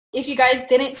if you guys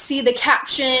didn't see the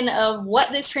caption of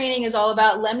what this training is all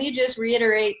about, let me just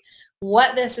reiterate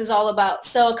what this is all about.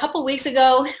 So a couple weeks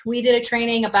ago, we did a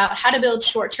training about how to build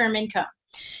short-term income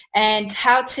and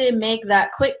how to make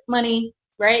that quick money,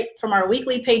 right, from our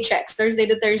weekly paychecks, Thursday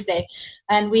to Thursday.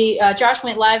 And Josh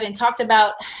went live and talked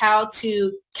about how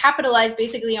to capitalize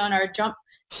basically on our jump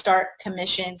start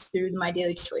commissions through the My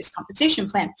Daily Choice compensation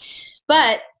plan.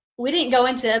 But we didn't go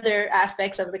into other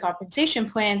aspects of the compensation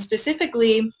plan,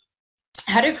 specifically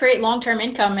how to create long-term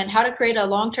income and how to create a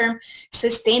long-term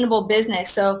sustainable business.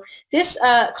 So this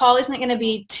call isn't going to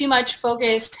be too much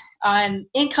focused on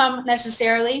income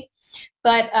necessarily,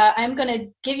 but I'm going to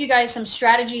give you guys some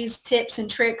strategies, tips, and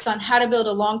tricks on how to build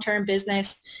a long-term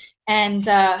business and,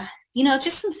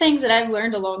 just some things that I've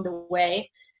learned along the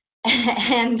way.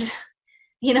 And,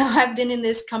 I've been in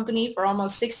this company for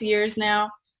almost 6 years now,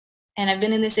 and I've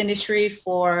been in this industry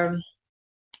for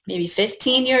maybe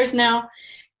 15 years now.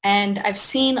 And I've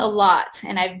seen a lot,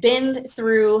 and I've been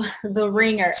through the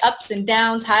ringer, ups and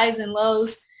downs, highs and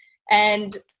lows.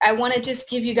 And I want to just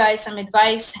give you guys some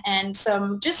advice and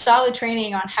some just solid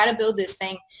training on how to build this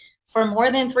thing for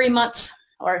more than 3 months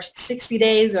or 60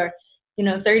 days or,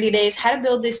 30 days, how to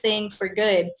build this thing for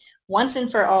good once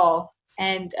and for all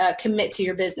and commit to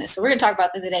your business. So we're going to talk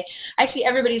about that today. I see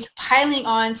everybody's piling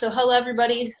on. So hello,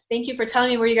 everybody. Thank you for telling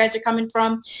me where you guys are coming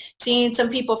from. Seeing some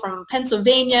people from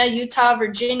Pennsylvania, Utah,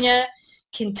 Virginia,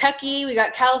 Kentucky. We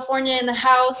got California in the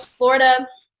house, Florida,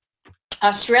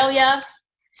 Australia.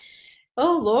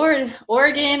 Oh, Lord,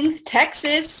 Oregon,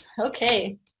 Texas.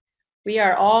 Okay. We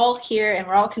are all here and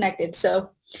we're all connected.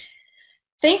 So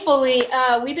thankfully,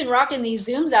 we've been rocking these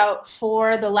Zooms out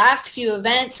for the last few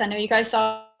events. I know you guys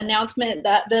saw an announcement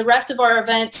that the rest of our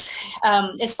events,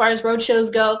 as far as road shows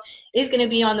go, is going to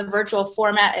be on the virtual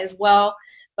format as well.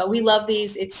 But we love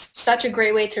these. It's such a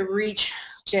great way to reach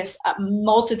just a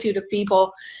multitude of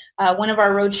people. One of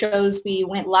our road shows, we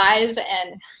went live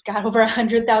and got over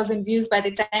 100,000 views by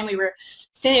the time we were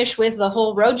finished with the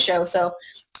whole road show. So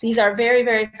these are very,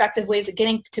 very effective ways of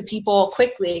getting to people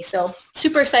quickly. So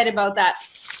super excited about that.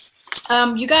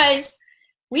 You guys,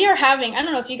 we are having, I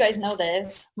don't know if you guys know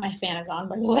this. My fan is on,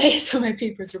 by the way, so my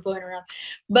papers are blowing around.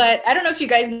 But I don't know if you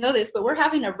guys know this, but we're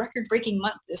having a record-breaking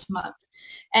month this month.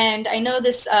 And I know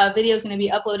this video is going to be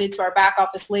uploaded to our back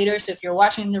office later. So if you're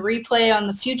watching the replay on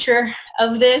the future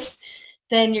of this,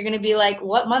 then you're going to be like,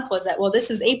 what month was that? Well,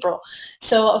 this is April.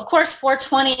 So, of course,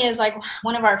 420 is like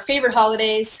one of our favorite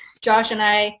holidays. Josh and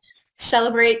I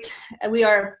celebrate. We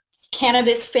are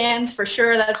cannabis fans for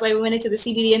sure. That's why we went into the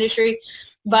CBD industry.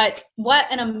 But what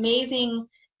an amazing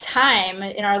time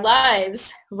in our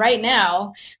lives right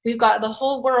now. We've got the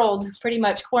whole world pretty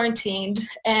much quarantined.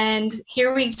 And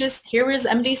here is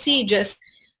MDC just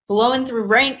blowing through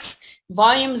ranks,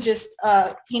 volumes just,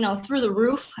 through the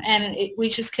roof. And we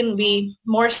just couldn't be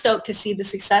more stoked to see the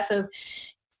success of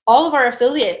all of our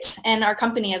affiliates and our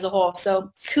company as a whole.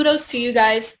 So kudos to you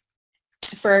guys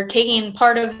for taking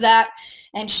part of that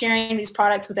and sharing these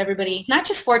products with everybody. Not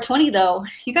just 420 though.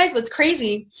 You guys, what's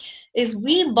crazy is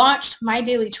we launched My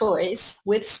Daily Choice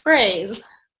with sprays,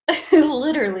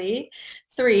 literally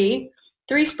three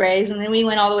sprays, and then we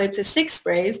went all the way up to 6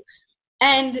 sprays.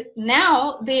 And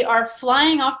now they are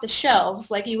flying off the shelves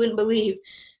like you wouldn't believe.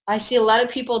 I see a lot of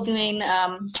people doing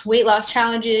weight loss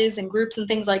challenges and groups and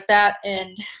things like that.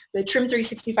 And the Trim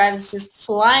 365 is just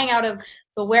flying out of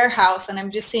the warehouse. And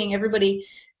I'm just seeing everybody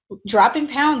dropping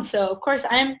pounds. So, of course,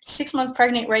 I'm 6 months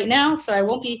pregnant right now. So I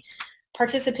won't be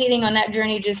participating on that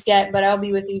journey just yet. But I'll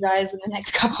be with you guys in the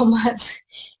next couple months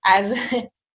as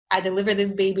I deliver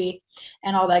this baby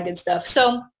and all that good stuff.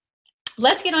 So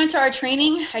let's get on to our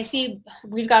training. I see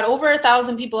we've got over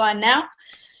 1,000 people on now.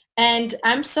 And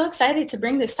I'm so excited to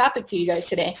bring this topic to you guys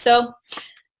today. So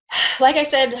like I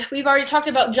said, we've already talked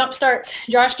about jump starts.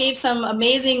 Josh gave some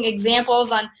amazing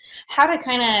examples on how to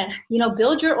kind of,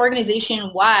 build your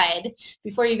organization wide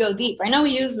before you go deep. I know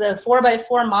we use the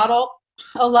 4x4 model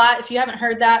a lot. If you haven't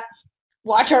heard that,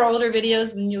 watch our older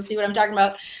videos and you'll see what I'm talking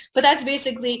about. But that's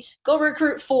basically go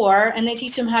recruit 4 and they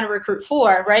teach them how to recruit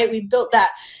 4, right? We built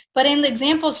that. But in the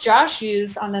examples Josh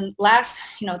used on the last,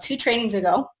 2 trainings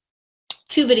ago,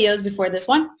 2 videos before this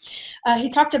one, he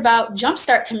talked about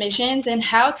jumpstart commissions and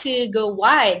how to go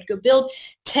wide, go build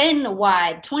 10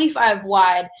 wide, 25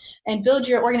 wide, and build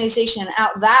your organization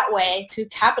out that way to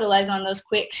capitalize on those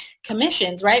quick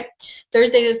commissions, right?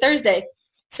 Thursday to Thursday.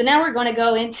 So now we're going to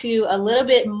go into a little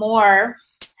bit more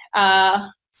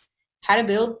how to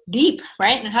build deep,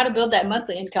 right? And how to build that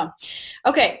monthly income.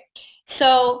 Okay,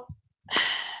 so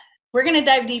we're going to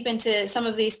dive deep into some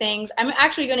of these things. I'm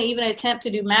actually going to even attempt to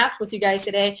do math with you guys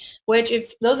today, which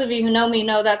if those of you who know me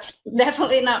know that's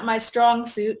definitely not my strong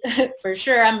suit for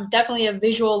sure. I'm definitely a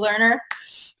visual learner.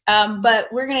 But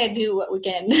we're going to do what we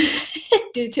can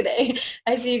do today.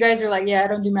 I see you guys are like, yeah, I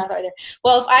don't do math either.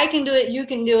 Well, if I can do it, you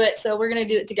can do it. So we're going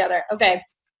to do it together. Okay.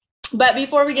 But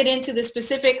before we get into the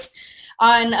specifics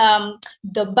on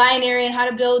the binary and how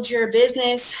to build your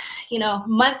business, you know,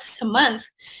 month to month,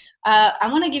 I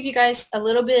want to give you guys a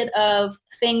little bit of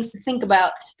things to think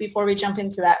about before we jump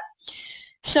into that.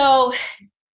 So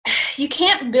you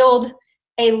can't build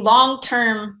a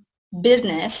long-term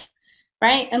business,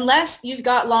 right, unless you've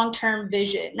got long-term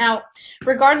vision. Now,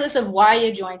 regardless of why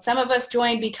you joined, some of us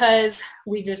joined because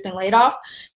we've just been laid off.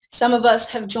 Some of us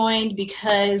have joined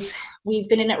because we've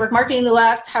been in network marketing the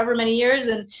last however many years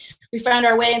and we found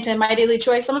our way into My Daily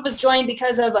Choice. Some of us joined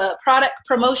because of a product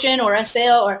promotion or a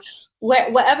sale or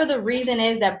whatever the reason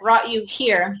is that brought you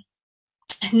here.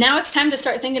 Now it's time to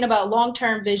start thinking about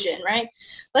long-term vision, right?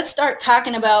 Let's start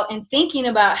talking about and thinking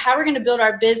about how we're going to build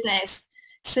our business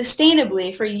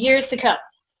sustainably for years to come,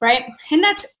 right? And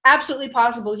that's absolutely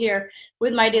possible here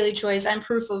with My Daily Choice. I'm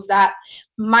proof of that.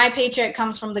 My paycheck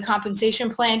comes from the compensation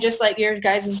plan, just like yours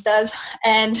guys' does.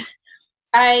 And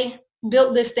I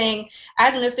built this thing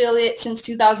as an affiliate since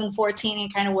 2014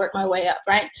 and kind of worked my way up,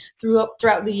 right,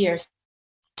 throughout the years.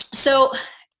 So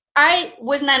I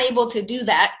was not able to do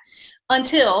that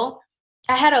until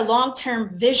I had a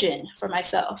long-term vision for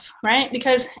myself, right?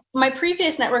 Because my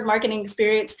previous network marketing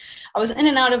experience, I was in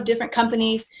and out of different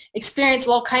companies, experienced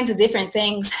all kinds of different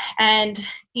things. And,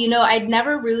 you know, I'd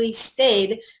never really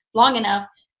stayed long enough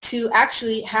to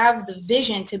actually have the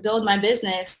vision to build my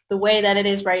business the way that it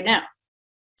is right now,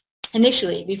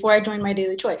 initially, before I joined My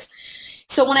Daily Choice.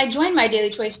 So when I joined My Daily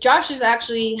Choice, Josh is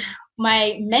actually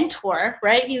my mentor,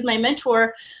 right? He's my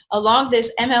mentor along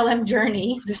this MLM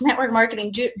journey, this network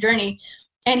marketing journey.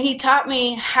 And he taught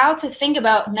me how to think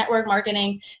about network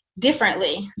marketing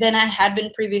differently than I had been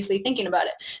previously thinking about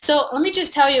it. So let me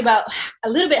just tell you about a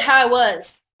little bit how I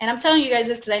was. And I'm telling you guys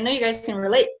this because I know you guys can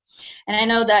relate. And I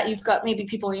know that you've got maybe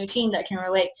people on your team that can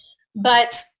relate.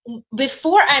 But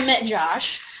before I met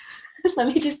Josh, let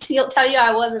me just tell you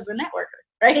how I was as a networker,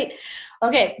 right?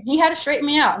 Okay, he had to straighten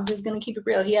me out. I'm just going to keep it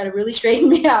real. He had to really straighten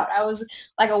me out. I was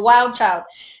like a wild child.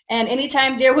 And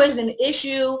anytime there was an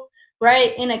issue,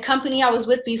 right, in a company I was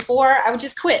with before, I would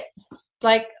just quit.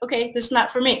 Like, okay, this is not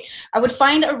for me. I would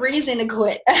find a reason to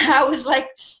quit. I was like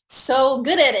so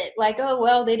good at it. Like, oh,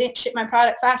 well, they didn't ship my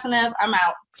product fast enough. I'm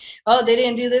out. Oh, they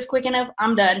didn't do this quick enough.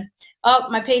 I'm done. Oh,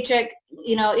 my paycheck,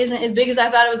 you know, isn't as big as I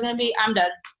thought it was going to be. I'm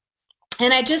done.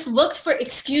 And I just looked for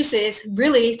excuses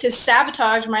really to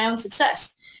sabotage my own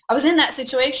success. I was in that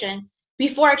situation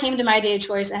before I came to My Daily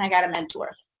Choice and I got a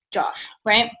mentor, Josh,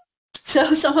 right?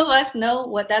 So some of us know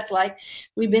what that's like.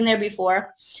 We've been there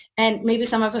before. And maybe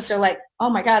some of us are like, oh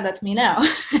my God, that's me now.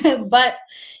 But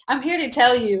I'm here to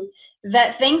tell you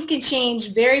that things can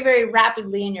change very, very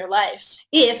rapidly in your life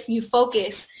if you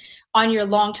focus on your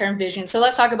long-term vision. So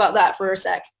let's talk about that for a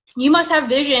sec. You must have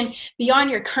vision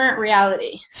beyond your current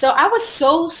reality. So I was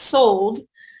so sold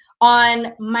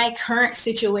on my current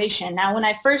situation. Now, when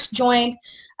I first joined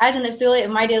as an affiliate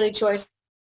of My Daily Choice,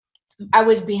 I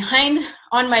was behind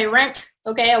on my rent.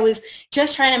 Okay, I was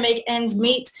just trying to make ends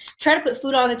meet, try to put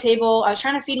food on the table. I was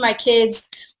trying to feed my kids,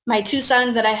 my two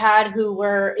sons that I had who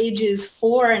were ages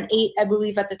 4 and 8, I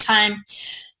believe at the time.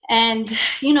 And,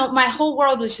 you know, my whole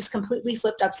world was just completely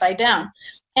flipped upside down.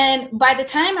 And by the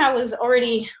time I was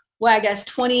already, well, I guess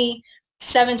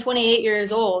 27, 28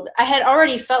 years old, I had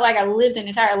already felt like I lived an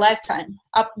entire lifetime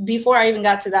up before I even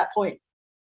got to that point.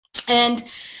 And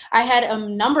I had a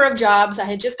number of jobs. I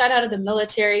had just got out of the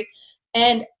military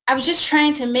and I was just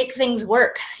trying to make things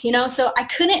work, you know, so I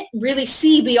couldn't really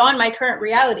see beyond my current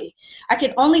reality. I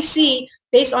could only see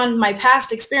based on my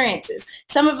past experiences.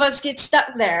 Some of us get stuck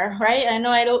there, right? I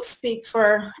know I don't speak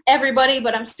for everybody,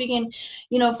 but I'm speaking,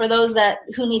 you know, for those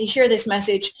who need to hear this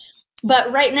message.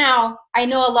 But right now, I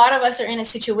know a lot of us are in a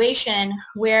situation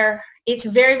where it's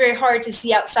very, very hard to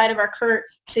see outside of our current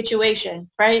situation,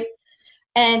 right?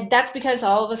 And that's because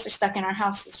all of us are stuck in our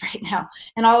houses right now.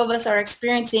 And all of us are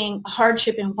experiencing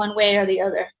hardship in one way or the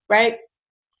other, right?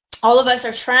 All of us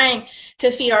are trying to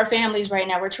feed our families right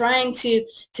now. We're trying to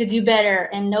do better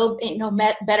and know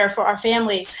better for our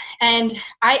families. And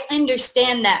I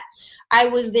understand that. I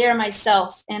was there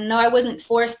myself. And no, I wasn't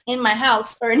forced in my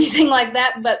house or anything like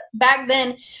that. But back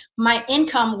then, my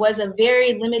income was a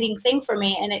very limiting thing for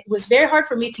me. And it was very hard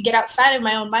for me to get outside of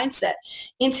my own mindset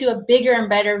into a bigger and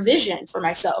better vision for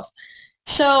myself.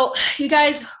 So you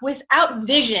guys, without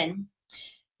vision,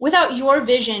 without your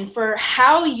vision for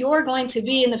how you're going to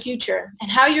be in the future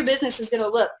and how your business is going to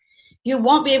look, you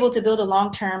won't be able to build a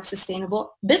long-term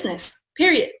sustainable business,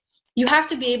 period. You have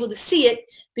to be able to see it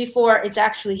before it's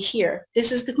actually here.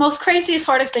 This is the most craziest,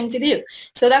 hardest thing to do.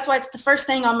 So that's why it's the first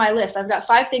thing on my list. I've got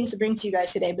 5 things to bring to you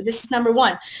guys today, but this is number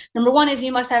 1. Number 1 is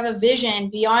you must have a vision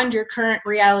beyond your current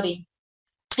reality.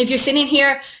 If you're sitting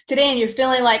here today and you're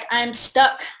feeling like I'm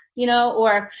stuck,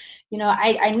 or,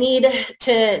 I need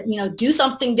to, do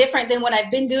something different than what I've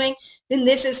been doing, then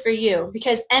this is for you,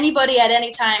 because anybody at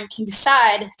any time can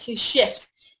decide to shift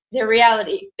their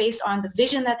reality based on the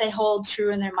vision that they hold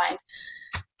true in their mind.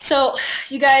 So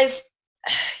you guys,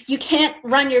 you can't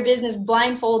run your business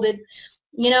blindfolded,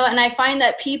 and I find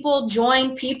that people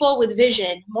join people with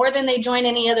vision more than they join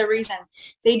any other reason.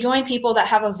 They join people that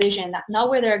have a vision, that know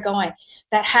where they're going,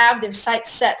 that have their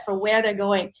sights set for where they're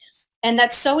going. And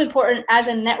that's so important as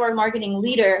a network marketing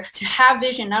leader, to have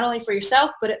vision not only for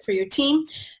yourself, but for your team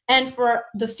and for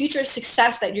the future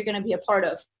success that you're going to be a part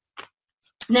of.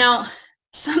 Now,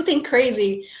 something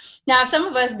crazy. Now, some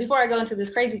of us, before I go into this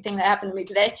crazy thing that happened to me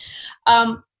today,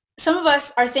 some of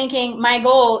us are thinking my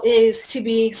goal is to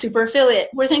be super affiliate.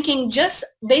 We're thinking just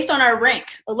based on our rank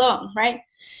alone, right?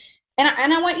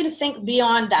 And I want you to think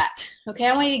beyond that, okay?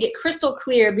 I want you to get crystal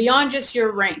clear beyond just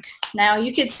your rank. Now,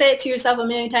 you could say it to yourself a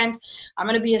million times, I'm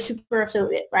going to be a super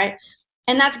affiliate, right?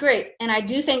 And that's great. And I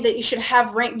do think that you should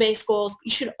have rank-based goals.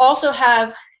 You should also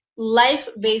have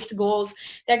life-based goals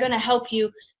that are going to help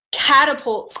you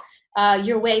catapult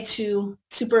your way to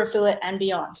super affiliate and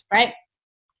beyond, right?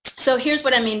 So here's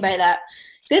what I mean by that.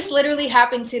 This literally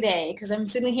happened today because I'm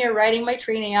sitting here writing my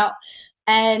training out,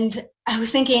 and I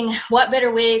was thinking, what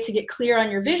better way to get clear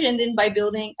on your vision than by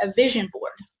building a vision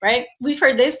board, right? We've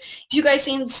heard this. If you guys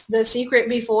seen The Secret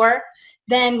before,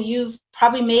 then you've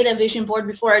probably made a vision board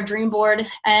before, a dream board.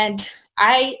 And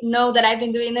I know that I've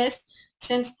been doing this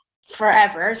since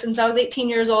forever, since I was 18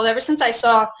 years old. Ever since I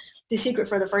saw The Secret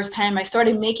for the first time, I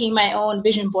started making my own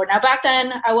vision board. Now, back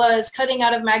then, I was cutting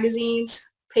out of magazines,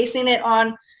 pasting it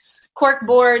on cork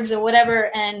boards or whatever,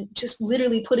 and just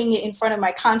literally putting it in front of my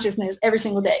consciousness every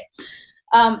single day.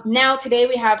 Now, today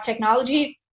we have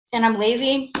technology, and I'm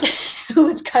lazy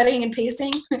with cutting and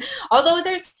pasting. Although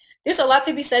there's a lot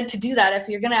to be said to do that. If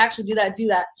you're going to actually do that, do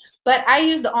that. But I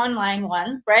use the online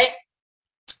one, right?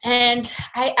 And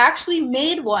I actually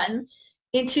made one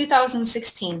in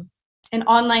 2016, an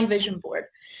online vision board.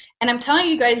 And I'm telling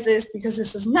you guys this because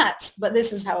this is nuts, but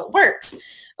this is how it works.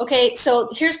 Okay, so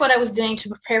here's what I was doing to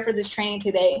prepare for this training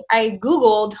today. I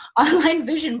Googled online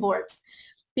vision boards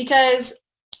because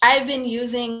I've been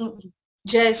using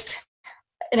just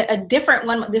a different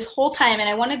one this whole time, and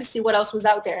I wanted to see what else was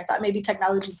out there. I thought maybe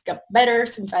technology's got better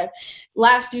since I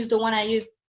last used the one I used.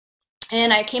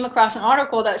 And I came across an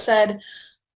article that said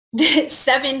the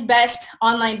 7 best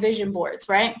online vision boards,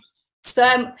 right?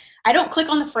 So I don't click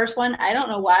on the first one. I don't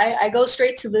know why. I go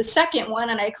straight to the second one,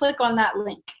 and I click on that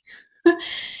link.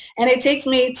 And it takes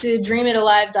me to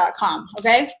dreamitalive.com,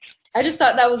 okay? I just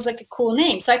thought that was like a cool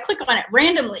name. So I click on it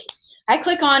randomly. I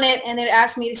click on it, and it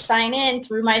asks me to sign in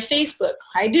through my Facebook.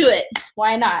 I do it.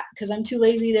 Why not? Because I'm too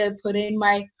lazy to put in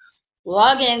my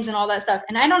logins and all that stuff.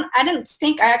 And I didn't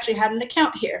think I actually had an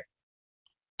account here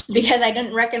because I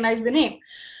didn't recognize the name.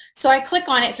 So I click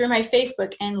on it through my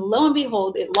Facebook, and lo and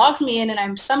behold, it logs me in, and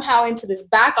I'm somehow into this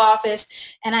back office,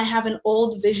 and I have an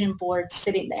old vision board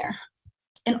sitting there,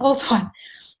 an old one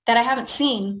that I haven't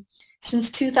seen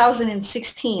since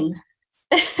 2016.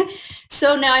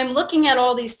 So now I'm looking at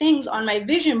all these things on my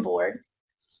vision board,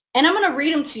 and I'm going to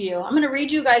read them to you. I'm going to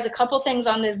read you guys a couple things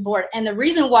on this board, and the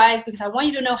reason why is because I want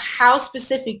you to know how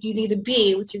specific you need to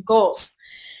be with your goals.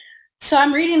 So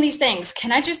I'm reading these things.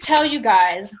 Can I just tell you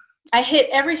guys, I hit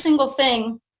every single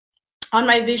thing on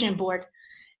my vision board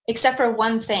except for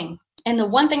one thing. And the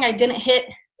one thing I didn't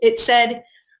hit, it said,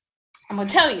 I'm going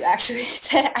to tell you actually, it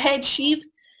said I achieved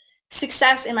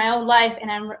success in my own life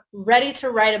and I'm ready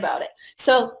to write about it.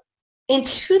 So in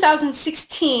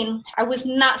 2016, I was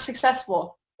not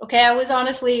successful. Okay, I was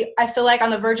honestly, I feel like on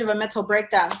the verge of a mental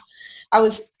breakdown. I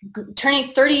was turning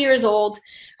 30 years old.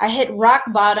 I hit rock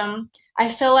bottom. I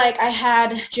feel like I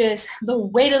had just the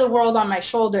weight of the world on my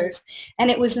shoulders. And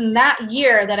it was in that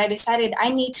year that I decided I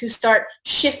need to start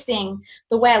shifting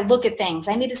the way I look at things.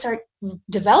 I need to start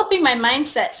developing my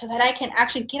mindset so that I can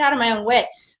actually get out of my own way.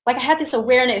 Like I had this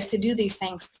awareness to do these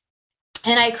things.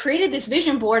 And I created this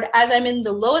vision board as I'm in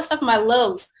the lowest of my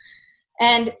lows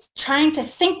and trying to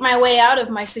think my way out of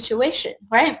my situation,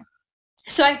 right?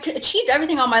 So I achieved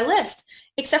everything on my list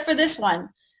except for this one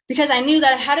because I knew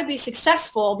that I had to be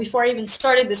successful before I even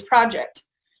started this project.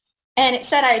 And it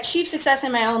said I achieved success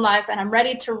in my own life and I'm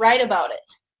ready to write about it.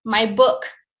 my book.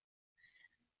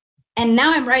 And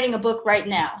now I'm writing a book right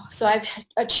now. So I've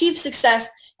achieved success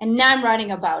and now I'm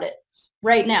writing about it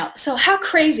right now. So how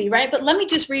crazy, right? But let me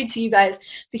just read to you guys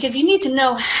because you need to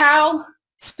know how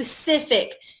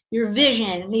specific your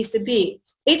vision needs to be.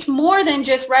 It's more than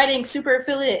just writing super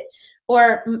affiliate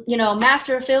or,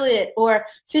 master affiliate or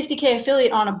 50K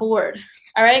affiliate on a board.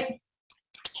 All right.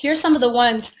 Here's some of the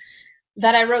ones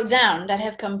that I wrote down that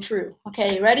have come true.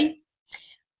 Okay, you ready?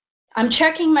 I'm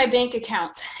checking my bank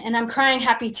account and I'm crying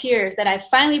happy tears that I've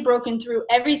finally broken through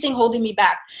everything holding me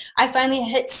back. I finally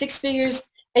hit 6 figures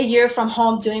a year from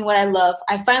home doing what I love.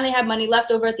 I finally have money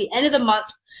left over at the end of the month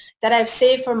that I've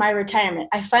saved for my retirement.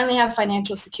 I finally have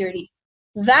financial security.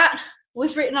 That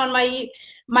was written on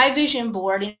my vision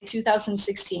board in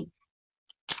 2016.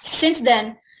 Since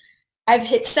then, I've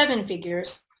hit 7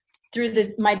 figures through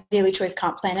my daily choice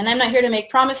comp plan. And I'm not here to make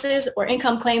promises or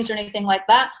income claims or anything like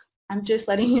that. I'm just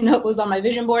letting you know what was on my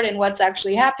vision board and what's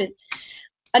actually happened.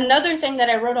 Another thing that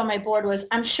I wrote on my board was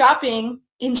I'm shopping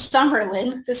in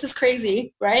Summerlin. This is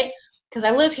crazy, right? Because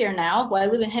I live here now. Well, I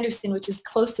live in Henderson, which is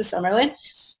close to Summerlin.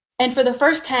 And for the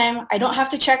first time, I don't have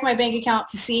to check my bank account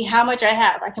to see how much I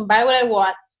have. I can buy what I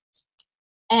want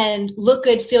and look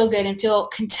good, feel good, and feel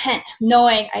content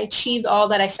knowing I achieved all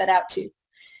that I set out to.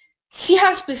 See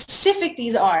how specific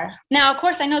these are. Now, of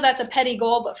course, I know that's a petty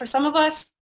goal, but for some of us,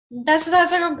 that's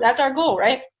our goal,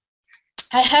 right?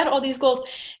 I had all these goals.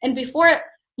 And before,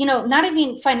 not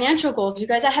even financial goals, you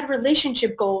guys, I had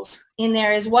relationship goals in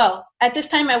there as well. At this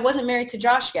time, I wasn't married to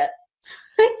Josh yet.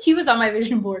 He was on my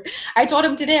vision board. I told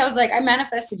him today, I was like, I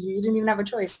manifested you. You didn't even have a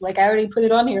choice. Like, I already put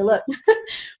it on here. Look,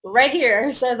 right here,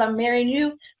 it says I'm marrying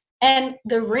you. And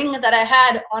the ring that I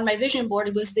had on my vision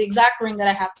board was the exact ring that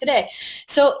I have today.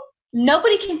 So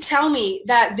nobody can tell me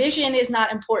that vision is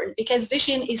not important, because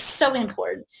vision is so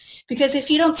important. Because if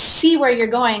you don't see where you're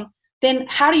going, then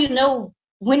how do you know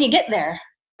when you get there?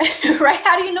 Right?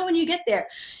 How do you know when you get there?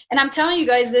 And I'm telling you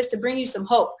guys this to bring you some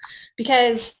hope,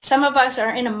 because some of us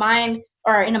are in a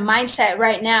mindset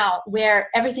right now where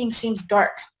everything seems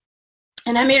dark.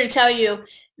 And I'm here to tell you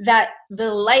that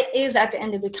the light is at the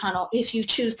end of the tunnel if you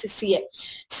choose to see it.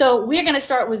 So we're going to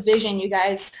start with vision, you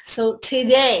guys. So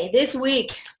today, this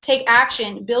week, take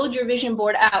action, build your vision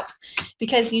board out,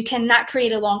 because you cannot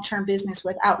create a long-term business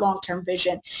without long-term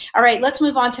vision. All right, let's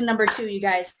move on to number 2, you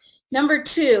guys. Number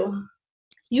 2,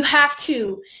 you have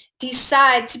to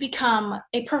decide to become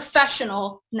a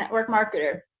professional network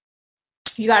marketer.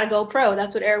 You got to go pro.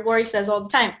 That's what Eric Worre says all the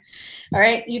time. All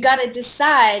right. You got to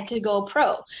decide to go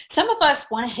pro. Some of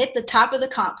us want to hit the top of the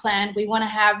comp plan. We want to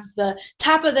have the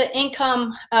top of the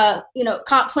income,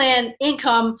 comp plan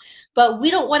income, but we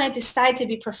don't want to decide to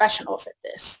be professionals at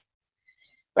this.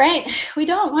 Right? We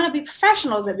don't want to be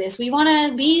professionals at this. We want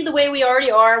to be the way we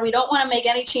already are. We don't want to make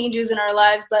any changes in our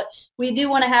lives, but we do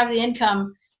want to have the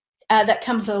income that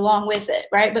comes along with it.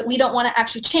 Right? But we don't want to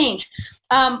actually change.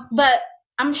 But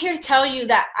I'm here to tell you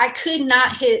that I could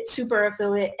not hit super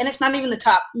affiliate, and it's not even the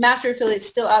top. Master affiliate is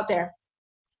still out there,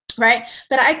 right?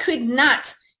 But I could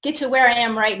not get to where I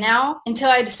am right now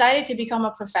until I decided to become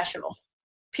a professional,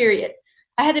 period.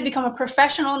 I had to become a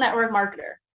professional network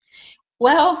marketer.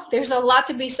 Well, there's a lot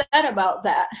to be said about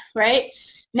that, right?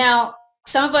 Now,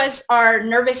 some of us are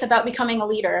nervous about becoming a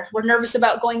leader. We're nervous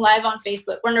about going live on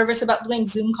Facebook. We're nervous about doing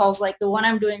Zoom calls like the one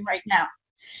I'm doing right now.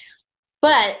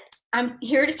 But I'm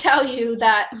here to tell you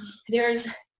that there's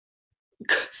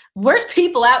worse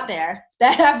people out there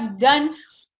that have done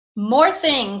more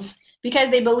things because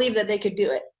they believe that they could do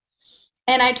it.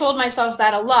 And I told myself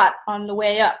that a lot on the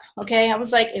way up, okay? I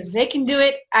was like, if they can do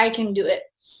it, I can do it.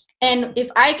 And if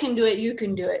I can do it, you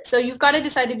can do it. So you've got to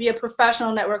decide to be a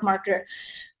professional network marketer.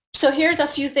 So here's a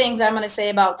few things I'm going to say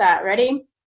about that. Ready?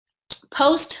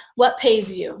 Post what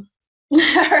pays you.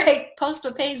 All right? Post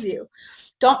what pays you.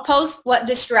 Don't post what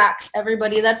distracts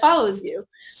everybody that follows you.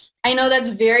 I know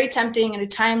that's very tempting in a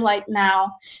time like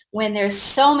now when there's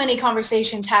so many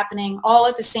conversations happening all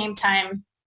at the same time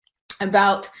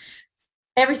about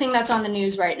everything that's on the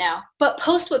news right now. But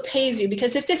post what pays you,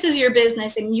 because if this is your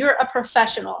business and you're a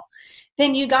professional,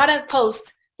 then you got to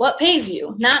post what pays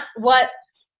you, not what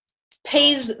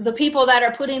pays the people that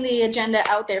are putting the agenda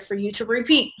out there for you to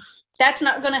repeat. That's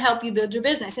not going to help you build your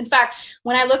business. In fact,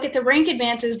 when I look at the rank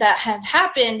advances that have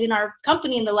happened in our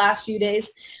company in the last few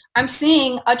days, I'm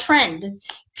seeing a trend.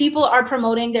 People are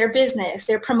promoting their business.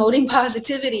 They're promoting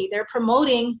positivity. They're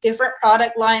promoting different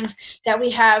product lines that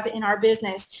we have in our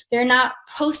business. They're not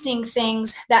posting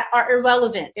things that are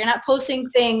irrelevant. They're not posting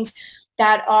things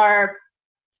that are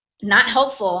not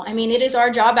helpful. I mean, it is our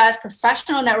job as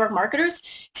professional network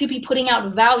marketers to be putting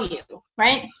out value,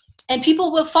 right? And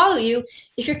people will follow you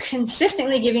if you're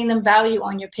consistently giving them value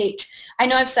on your page. I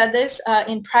know I've said this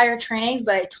in prior trainings,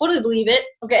 but I totally believe it,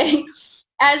 okay?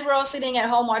 As we're all sitting at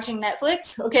home watching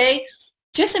Netflix, okay?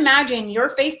 Just imagine your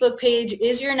Facebook page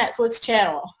is your Netflix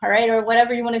channel, all right? Or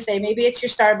whatever you want to say. Maybe it's your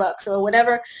Starbucks or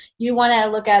whatever you want to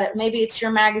look at it. Maybe it's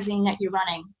your magazine that you're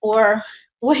running, or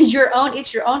it's your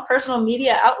own personal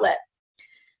media outlet,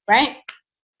 right?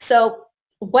 So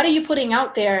what are you putting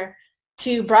out there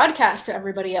to broadcast to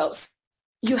everybody else?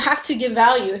 You have to give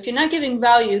value. If you're not giving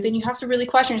value, then you have to really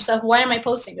question yourself, why am I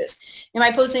posting this? Am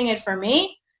I posting it for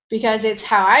me because it's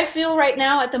how I feel right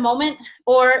now at the moment?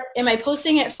 Or am I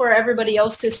posting it for everybody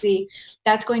else to see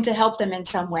that's going to help them in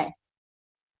some way?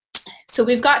 So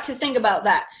we've got to think about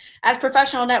that. As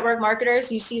professional network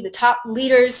marketers, you see the top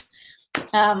leaders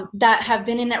that have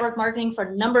been in network marketing for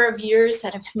a number of years,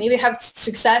 that have maybe have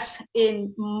success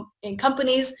in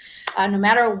companies. No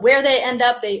matter where they end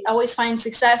up, they always find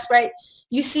success, right?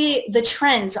 You see the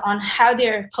trends on how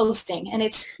they're posting, and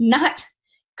it's not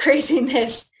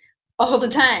craziness all the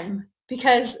time,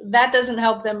 because that doesn't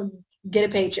help them get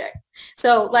a paycheck.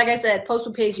 So like I said, post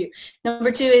what pays you.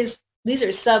 Number two is, these are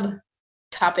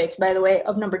subtopics, by the way,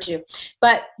 of number two.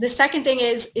 But the second thing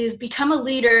is become a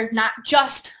leader, not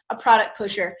just a product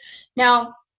pusher.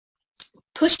 Now,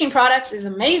 pushing products is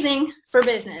amazing for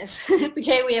business.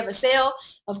 Okay, we have a sale.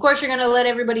 Of course, you're going to let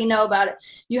everybody know about it.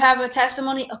 You have a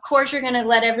testimony. Of course, you're going to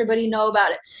let everybody know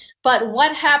about it. But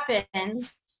what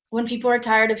happens when people are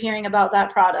tired of hearing about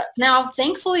that product? Now,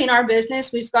 thankfully, in our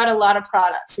business, we've got a lot of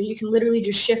products. So you can literally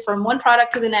just shift from one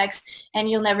product to the next, and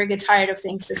you'll never get tired of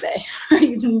things to say.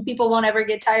 People won't ever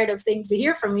get tired of things to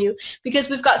hear from you, because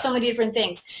we've got so many different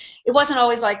things. It wasn't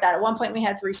always like that. At one point, we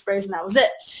had 3 sprays, and that was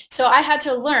it. So I had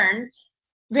to learn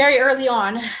very early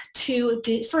on to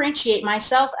differentiate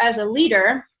myself as a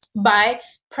leader by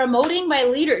promoting my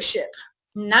leadership,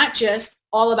 not just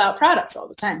all about products all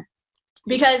the time.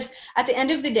 Because at the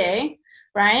end of the day,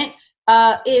 right,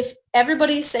 if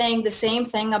everybody's saying the same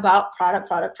thing about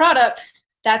product,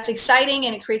 that's exciting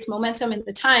and it creates momentum in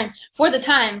the time,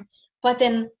 but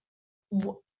then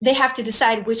they have to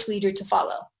decide which leader to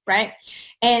follow, right?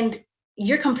 And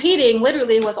you're competing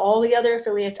literally with all the other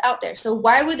affiliates out there. So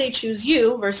why would they choose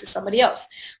you versus somebody else?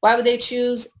 Why would they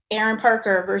choose Aaron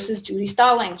Parker versus Judy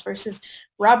Stallings versus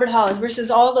Robert Hollis versus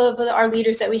all of our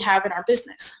leaders that we have in our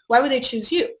business? Why would they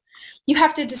choose you? You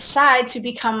have to decide to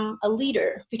become a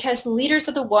leader, because leaders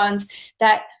are the ones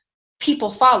that people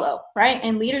follow, right?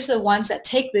 And leaders are the ones that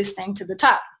take this thing to the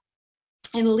top.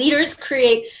 And leaders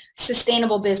create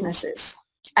sustainable businesses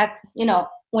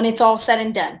when it's all said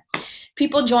and done.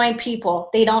 People join people.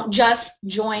 They don't just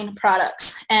join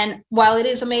products. And while it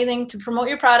is amazing to promote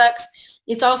your products,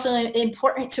 it's also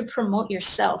important to promote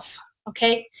yourself,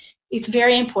 okay? It's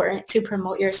very important to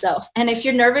promote yourself. And if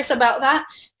you're nervous about that,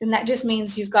 then that just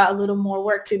means you've got a little more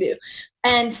work to do.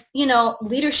 And,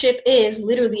 leadership is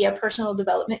literally a personal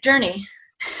development journey.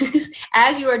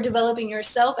 As you are developing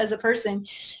yourself as a person,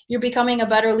 you're becoming a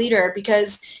better leader,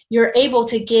 because you're able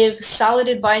to give solid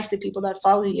advice to people that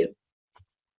follow you.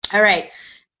 All right.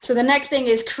 So the next thing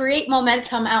is create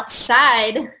momentum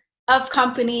outside of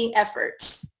company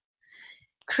efforts.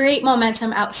 Create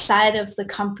momentum outside of the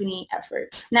company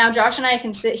efforts. Now, Josh and I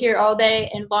can sit here all day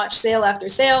and launch sale after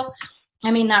sale.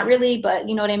 I mean, not really, but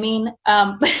you know what I mean?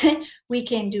 We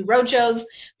can do roadshows.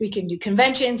 We can do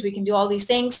conventions. We can do all these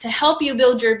things to help you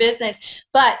build your business.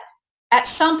 But at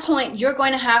some point, you're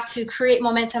going to have to create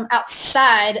momentum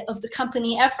outside of the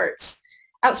company efforts,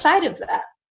 outside of that.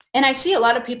 And I see a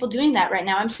lot of people doing that right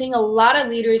now. I'm seeing a lot of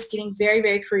leaders getting very,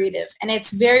 very creative, and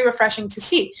it's very refreshing to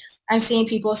see. I'm seeing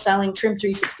people selling Trim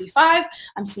 365.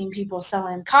 I'm seeing people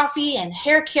selling coffee and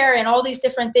hair care and all these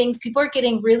different things. People are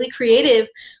getting really creative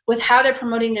with how they're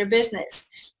promoting their business.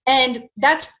 And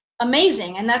that's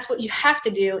amazing. And that's what you have to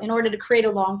do in order to create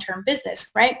a long-term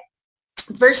business, right?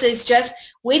 Versus just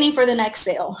waiting for the next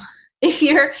sale. If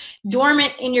you're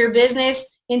dormant in your business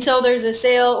until there's a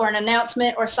sale or an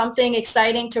announcement or something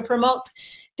exciting to promote,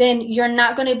 then you're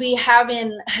not going to be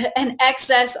having an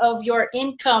excess of your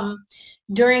income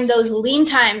during those lean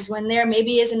times when there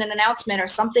maybe isn't an announcement or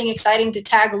something exciting to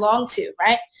tag along to,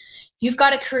 right? You've got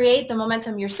to create the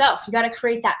momentum yourself. You got to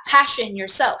create that passion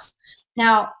yourself.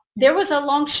 Now, there was a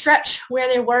long stretch where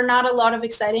there were not a lot of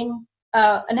exciting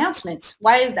announcements.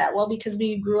 Why is that? Well, because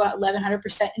we grew out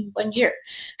 1,100% in 1 year.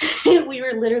 We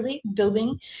were literally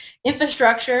building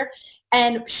infrastructure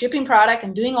and shipping product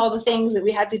and doing all the things that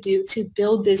we had to do to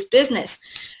build this business.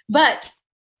 But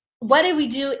what did we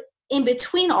do in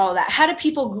between all that? How do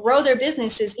people grow their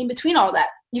businesses in between all that?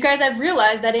 You guys, I've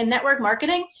realized that in network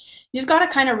marketing, you've got to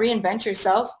kind of reinvent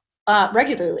yourself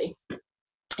regularly.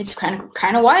 It's kind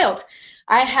of wild.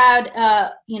 I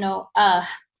had,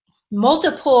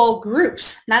 multiple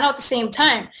groups, not all at the same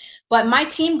time, but my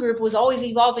team group was always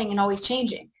evolving and always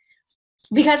changing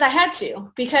because I had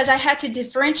to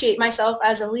differentiate myself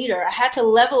as a leader. I had to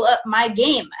level up my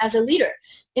game as a leader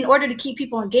in order to keep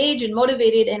people engaged and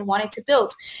motivated and wanting to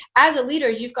build. As a leader,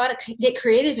 you've got to get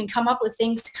creative and come up with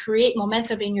things to create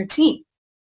momentum in your team,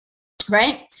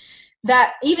 right?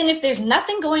 That even if there's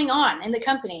nothing going on in the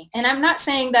company, and I'm not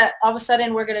saying that all of a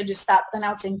sudden we're going to just stop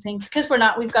announcing things, because we're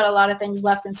not. We've got a lot of things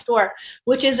left in store,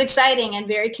 which is exciting and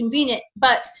very convenient.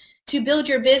 But to build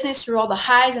your business through all the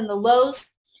highs and the lows,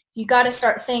 you got to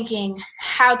start thinking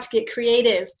how to get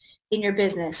creative in your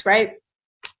business, right?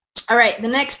 All right, the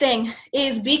next thing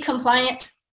is be compliant.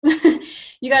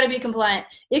 You got to be compliant.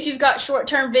 If you've got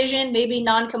short-term vision, maybe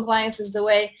non-compliance is the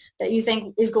way that you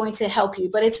think is going to help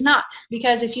you, but it's not,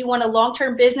 because if you want a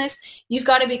long-term business, you've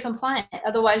got to be compliant.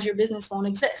 Otherwise, your business won't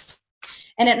exist.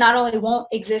 And it not only won't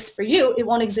exist for you, it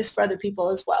won't exist for other people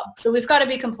as well. So we've got to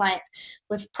be compliant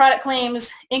with product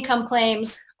claims, income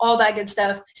claims, all that good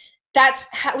stuff. That's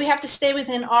how we have to stay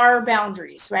within our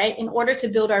boundaries, right, in order to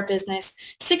build our business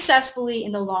successfully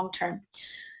in the long term.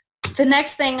 The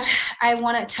next thing I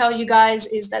want to tell you guys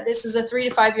is that this is a 3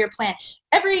 to 5 year plan.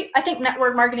 I think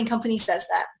network marketing company says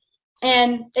that.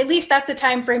 And at least that's the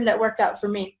time frame that worked out for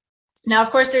me. Now, of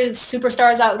course, there's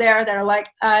superstars out there that are like,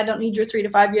 I don't need your 3 to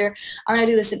 5 year. I'm going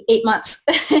to do this in 8 months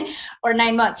or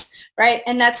 9 months, right?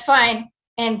 And that's fine.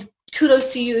 And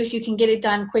kudos to you if you can get it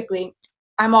done quickly.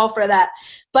 I'm all for that.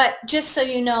 But just so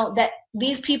you know that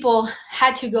these people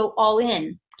had to go all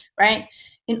in, right?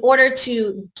 In order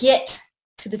to get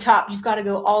to the top, you've got to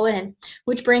go all in,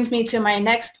 which brings me to my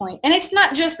next point. And it's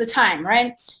not just the time,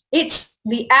 right? It's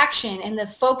the action and the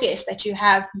focus that you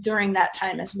have during that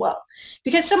time as well.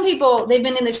 Because some people, they've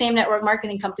been in the same network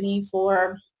marketing company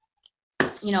for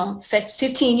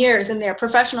 15 years, and they're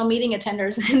professional meeting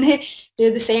attenders, and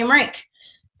they're the same rank.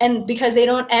 And because they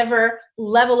don't ever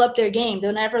level up their game, they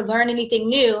don't ever learn anything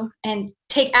new and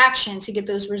take action to get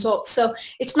those results. So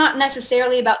it's not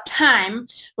necessarily about time,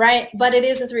 right? But it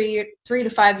is a 3 to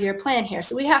 5 year plan here.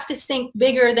 So we have to think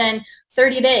bigger than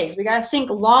 30 days. We got to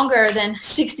think longer than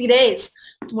 60 days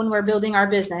when we're building our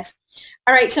business.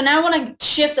 All right, so now I want to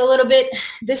shift a little bit.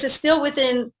 This is still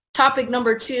within topic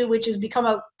number 2, which is become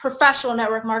a professional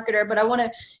network marketer, but I want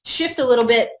to shift a little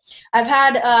bit. I've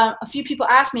had a few people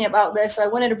ask me about this, so I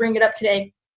wanted to bring it up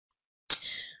today.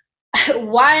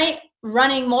 Why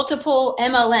running multiple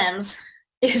MLMs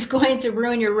is going to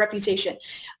ruin your reputation.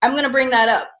 I'm going to bring that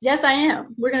up. Yes, I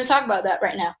am. We're going to talk about that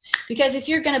right now. Because if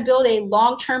you're going to build a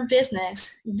long-term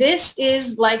business, this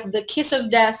is like the kiss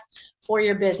of death for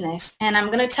your business. And I'm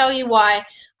going to tell you why.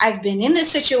 I've been in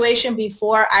this situation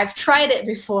before. I've tried it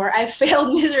before. I've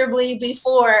failed miserably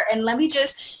before. And let me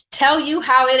just tell you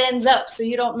how it ends up so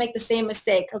you don't make the same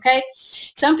mistake, okay?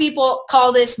 Some people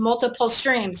call this multiple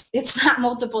streams. It's not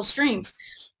multiple streams.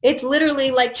 It's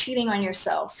literally like cheating on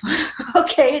yourself,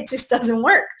 okay? It just doesn't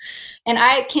work. And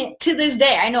I can't, to this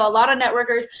day, I know a lot of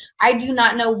networkers. I do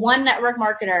not know one network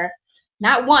marketer,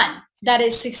 not one, that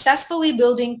is successfully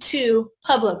building 2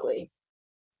 publicly.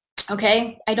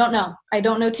 Okay, I don't know. I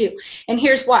don't know 2. And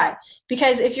here's why.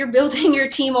 Because if you're building your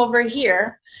team over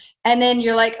here and then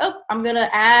you're like, oh, I'm going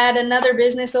to add another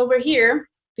business over here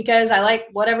because I like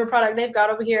whatever product they've got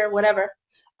over here, whatever.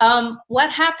 What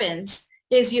happens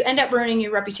is you end up ruining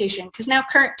your reputation, because now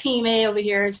current team A over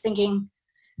here is thinking,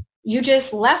 you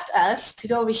just left us to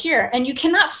go over here. And you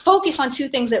cannot focus on 2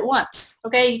 things at once.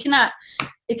 Okay, you cannot.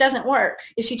 It doesn't work.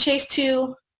 If you chase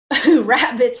 2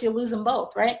 rabbits, you lose them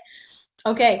both, right?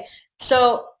 Okay,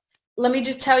 so let me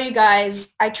just tell you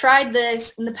guys, I tried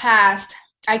this in the past.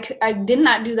 I did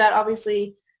not do that,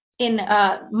 obviously, in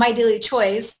my daily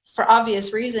choice for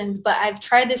obvious reasons, but I've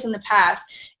tried this in the past.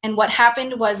 And what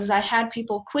happened was I had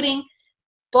people quitting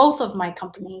both of my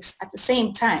companies at the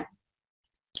same time.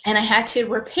 And I had to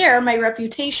repair my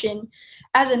reputation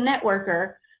as a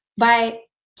networker by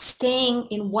staying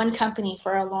in one company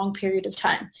for a long period of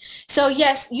time. So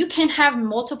yes, you can have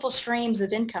multiple streams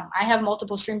of income. I have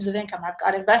multiple streams of income. I've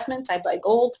got investments. I buy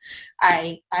gold.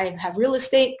 I have real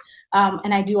estate.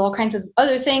 And I do all kinds of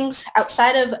other things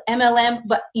outside of MLM,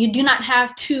 but you do not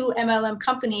have 2 MLM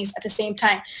companies at the same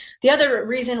time. The other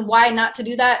reason why not to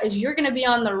do that is you're going to be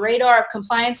on the radar of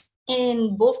compliance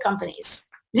in both companies.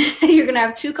 You're going to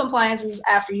have 2 compliances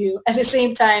after you at the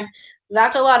same time.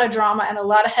 That's a lot of drama and a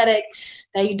lot of headache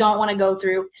that you don't want to go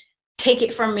through. Take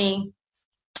it from me.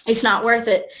 It's not worth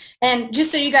it. And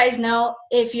just so you guys know,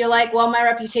 if you're like, well, my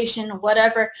reputation,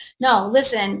 whatever. No,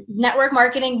 listen, network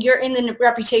marketing, you're in the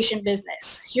reputation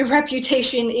business. Your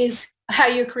reputation is how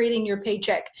you're creating your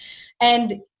paycheck.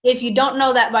 And if you don't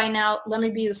know that by now, let me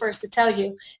be the first to tell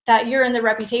you that you're in the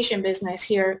reputation business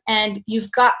here, and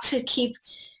you've got to keep,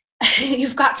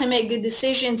 you've got to make good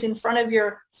decisions in front of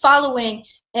your following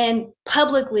and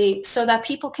publicly so that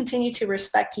people continue to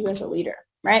respect you as a leader,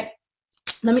 right?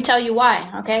 Let me tell you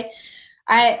why, okay?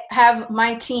 I have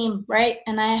my team, right?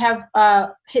 And I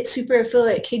have Hit Super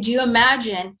Affiliate. Could you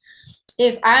imagine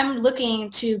if I'm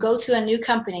looking to go to a new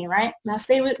company, right? Now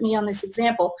stay with me on this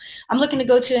example. I'm looking to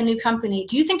go to a new company.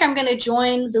 Do you think I'm going to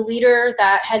join the leader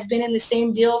that has been in the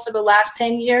same deal for the last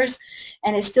 10 years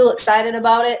and is still excited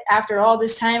about it after all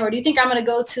this time? Or do you think I'm going to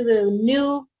go to the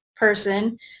new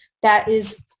person that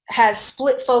has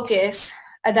split focus,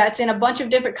 that's in a bunch of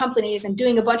different companies and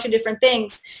doing a bunch of different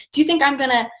things? Do you think I'm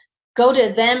going to go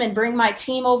to them and bring my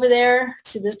team over there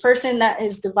to this person that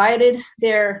has divided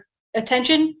their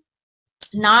attention?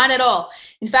 Not at all.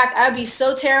 In fact, I'd be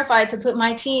so terrified to put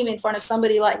my team in front of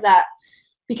somebody like that,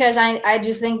 because I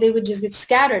just think they would just get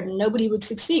scattered and nobody would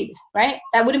succeed, right?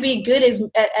 That wouldn't be good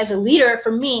as a leader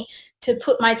for me to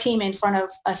put my team in front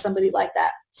of somebody like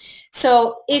that.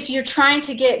 So if you're trying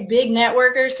to get big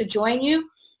networkers to join you,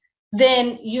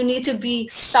 then you need to be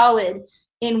solid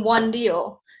in one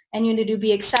deal, and you need to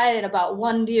be excited about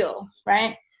one deal,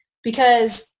 right?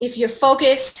 Because if you're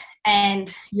focused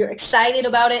and you're excited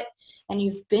about it, and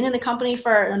you've been in the company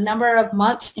for a number of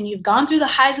months, and you've gone through the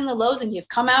highs and the lows, and you've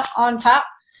come out on top,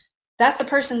 that's the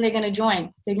person they're going to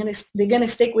join. They're going to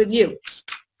stick with you.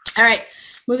 All right,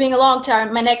 moving along to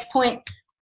my next point.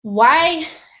 Why?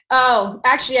 Oh,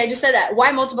 actually, I just said that.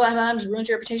 Why multiple MLMs ruins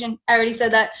your reputation? I already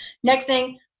said that. Next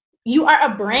thing, you are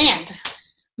a brand.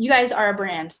 You guys are a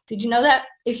brand. Did you know that?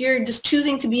 If you're just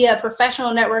choosing to be a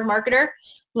professional network marketer,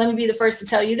 let me be the first to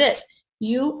tell you this.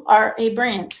 You are a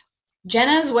brand.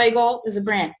 Jenna Zwagil is a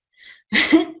brand.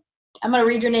 I'm going to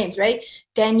read your names, right?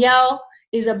 Danielle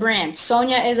is a brand.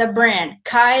 Sonia is a brand.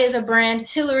 Kai is a brand.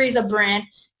 Hillary is a brand.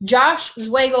 Josh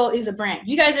Zwagil is a brand.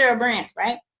 You guys are a brand,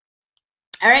 right?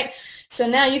 All right. So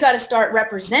now you got to start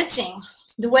representing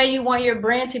the way you want your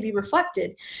brand to be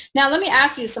reflected. Now, let me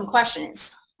ask you some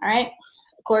questions. All right.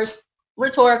 Of course,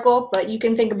 rhetorical, but you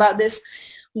can think about this.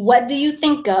 What do you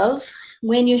think of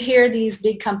when you hear these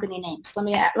big company names? Let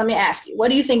me ask you, what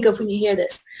do you think of when you hear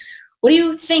this? What do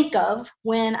you think of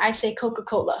when I say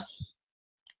Coca-Cola?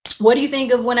 What do you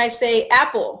think of when I say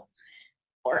Apple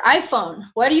or iPhone?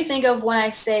 What do you think of when I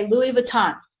say Louis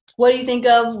Vuitton? What do you think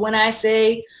of when I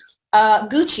say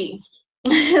Gucci?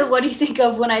 What do you think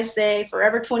of when I say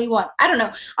Forever 21? I don't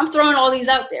know. I'm throwing all these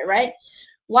out there, right?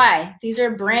 Why? These are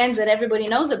brands that everybody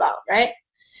knows about, right?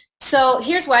 So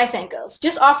here's what I think of,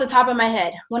 just off the top of my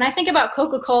head. When I think about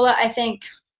Coca-Cola, I think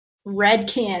red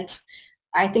cans.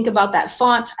 I think about that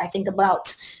font. I think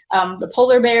about the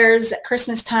polar bears at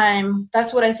Christmas time.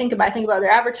 That's what I think about. I think about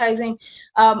their advertising.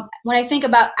 When I think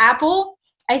about Apple,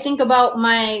 I think about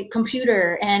my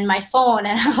computer and my phone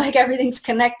and how like everything's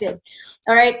connected.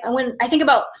 All right. And when I think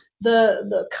about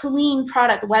the clean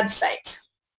product website,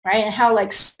 right, and how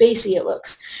like spacey it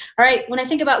looks. All right. When I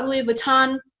think about Louis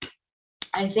Vuitton,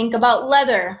 I think about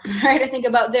leather, right? I think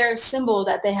about their symbol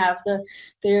that they have,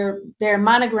 their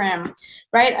monogram,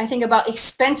 right? I think about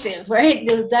expensive, right?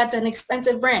 That's an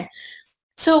expensive brand.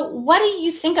 So what do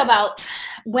you think about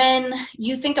when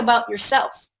you think about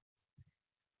yourself?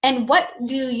 And what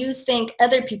do you think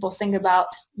other people think about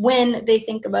when they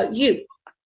think about you?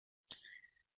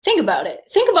 Think about it.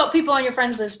 Think about people on your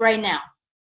friends list right now.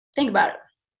 Think about it.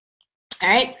 All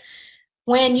right.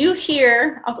 When you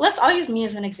hear, I'll use me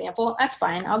as an example. That's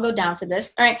fine. I'll go down for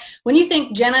this. All right. When you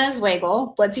think Jenna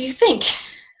Zwagil, what do you think?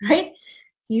 Right?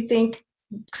 You think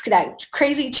that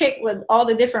crazy chick with all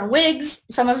the different wigs.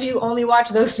 Some of you only watch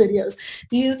those videos.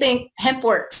 Do you think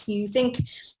HempWorx? Do you think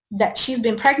that she's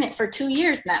been pregnant for 2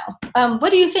 years now?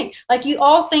 What do you think? Like, you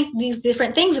all think these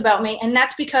different things about me, and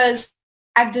that's because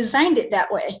I've designed it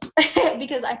that way.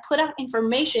 Because I put out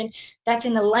information that's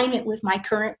in alignment with my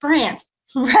current brand.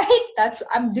 Right?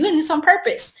 I'm doing this on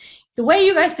purpose. The way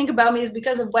you guys think about me is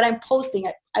because of what I'm posting.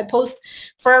 I post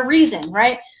for a reason,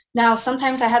 right? Now,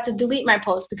 sometimes I have to delete my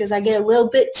post because I get a little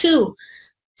bit too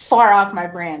far off my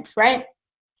brand, right?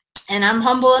 And I'm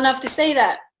humble enough to say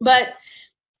that. But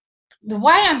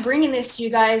why I'm bringing this to you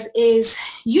guys is,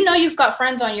 you know, you've got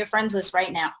friends on your friends list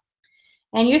right now.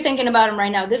 And you're thinking about them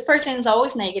right now. This person is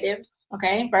always negative.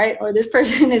 Okay, right? Or this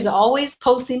person is always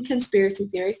posting conspiracy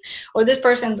theories, or this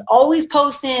person's always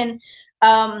posting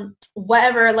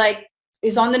whatever like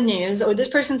is on the news, or this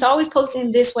person's always posting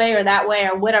this way or that way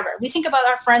or whatever. We think about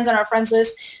our friends on our friends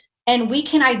list, and we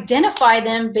can identify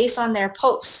them based on their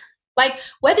posts. Like,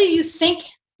 whether you think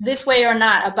this way or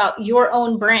not about your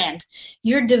own brand.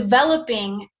 You're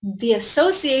developing the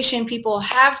association people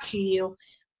have to you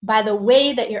by the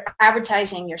way that you're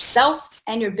advertising yourself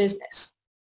and your business.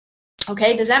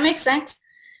 Okay, does that make sense?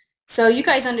 So you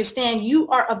guys understand you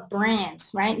are a brand,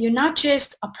 right? You're not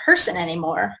just a person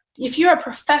anymore. If you're a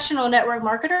professional network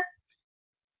marketer,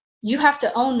 you have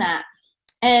to own that,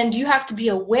 and you have to be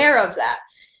aware of that,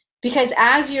 because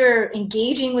as you're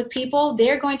engaging with people,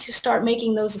 they're going to start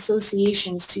making those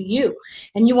associations to you,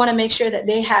 and you want to make sure that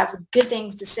they have good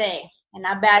things to say and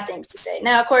not bad things to say.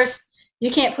 Now, of course,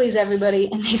 you can't please everybody,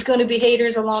 and there's going to be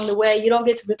haters along the way. You don't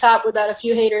get to the top without a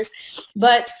few haters,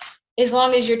 but as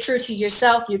long as you're true to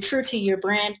yourself, you're true to your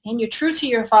brand, and you're true to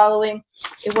your following,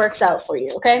 it works out for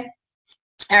you, okay?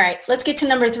 All right, let's get to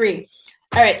number 3.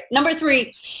 All right, number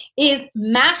 3 is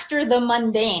master the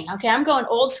mundane. Okay, I'm going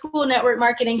old school network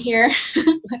marketing here.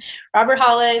 Robert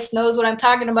Hollis knows what I'm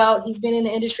talking about. He's been in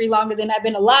the industry longer than I've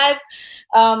been alive.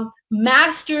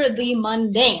 Master the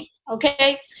mundane,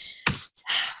 okay?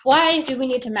 Why do we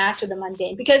need to master the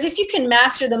mundane? Because if you can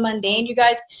master the mundane, you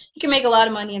guys, you can make a lot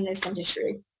of money in this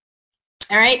industry.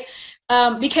 All right,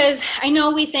 because I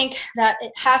know we think that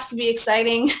it has to be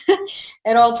exciting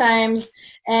at all times,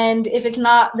 and if it's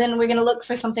not, then we're going to look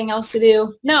for something else to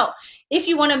do. No, if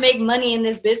you want to make money in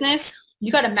this business,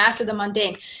 you got to master the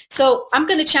mundane. So I'm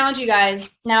going to challenge you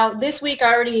guys. Now, this week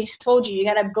I already told you, you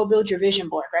got to go build your vision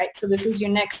board, right? So this is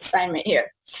your next assignment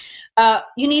here.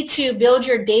 You need to build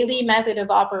your daily method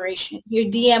of operation,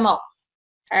 your DMO.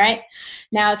 All right,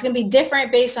 now it's going to be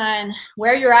different based on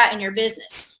where you're at in your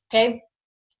business, okay?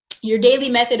 Your daily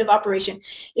method of operation.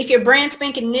 If you're brand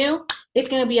spanking new, it's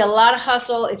going to be a lot of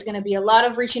hustle. It's going to be a lot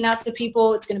of reaching out to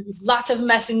people. It's going to be lots of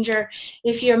messenger.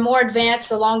 If you're more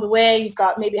advanced along the way, you've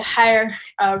got maybe a higher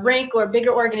rank or a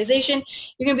bigger organization,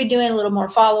 you're going to be doing a little more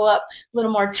follow-up, a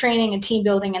little more training and team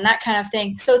building and that kind of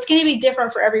thing. So it's going to be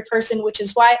different for every person, which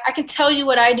is why I can tell you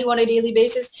what I do on a daily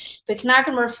basis, but it's not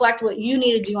going to reflect what you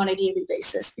need to do on a daily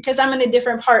basis, because I'm in a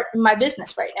different part in my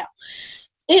business right now.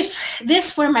 If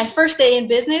this were my first day in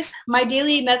business, my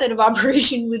daily method of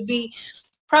operation would be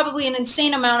probably an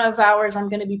insane amount of hours I'm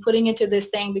going to be putting into this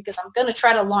thing, because I'm going to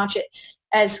try to launch it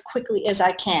as quickly as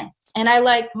I can. And I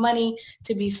like money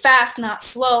to be fast, not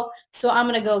slow. So I'm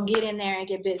going to go get in there and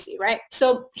get busy, right?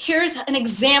 So here's an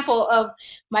example of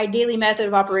my daily method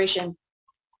of operation.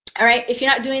 All right. If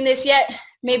you're not doing this yet,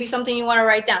 maybe something you want to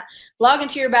write down. Log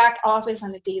into your back office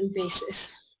on a daily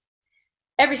basis,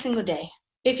 every single day.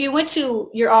 If you went to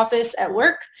your office at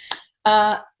work,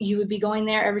 you would be going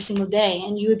there every single day,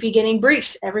 and you would be getting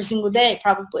briefed every single day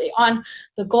probably on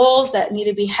the goals that need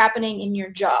to be happening in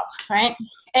your job, right?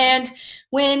 And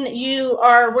when you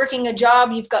are working a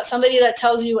job, you've got somebody that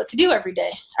tells you what to do every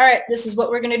day. All right, this is what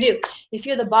we're going to do. If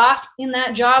you're the boss in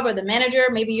that job or the manager,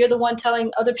 maybe you're the one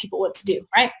telling other people what to do,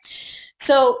 right?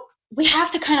 So we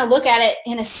have to kind of look at it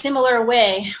in a similar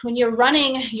way. When you're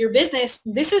running your business,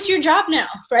 this is your job now,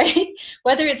 right?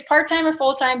 Whether it's part-time or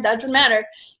full-time, doesn't matter.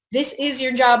 This is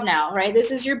your job now, right?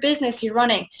 This is your business you're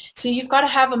running. So you've got to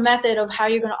have a method of how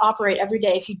you're going to operate every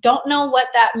day. If you don't know what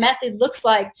that method looks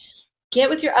like, get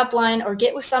with your upline or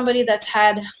get with somebody that's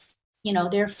had, you know,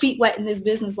 their feet wet in this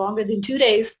business longer than 2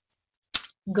 days.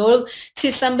 Go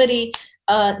to somebody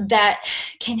that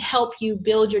can help you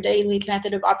build your daily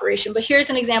method of operation. But here's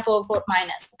an example of what mine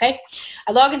is, okay?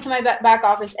 I log into my back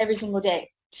office every single day.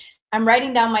 I'm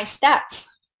writing down my stats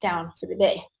down for the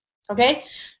day, okay?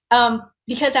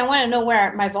 Because I want to know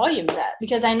where my volume is at,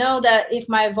 because I know that if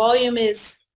my volume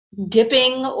is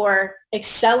dipping or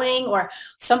excelling or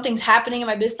something's happening in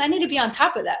my business, I need to be on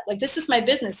top of that. Like, this is my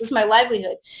business. This is my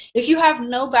livelihood. If you have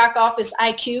no back office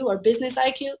IQ or business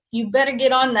IQ, you better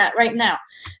get on that right now.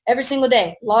 Every single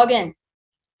day, log in,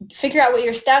 figure out what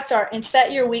your stats are, and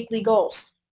set your weekly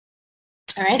goals.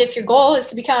 All right. If your goal is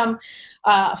to become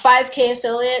a 5K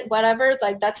affiliate, whatever,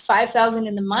 like that's 5,000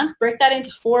 in the month, break that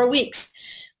into 4 weeks.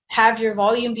 Have your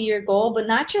volume be your goal, but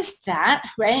not just that,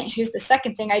 right? Here's the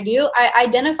second thing I do. I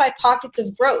identify pockets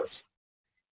of growth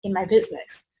in my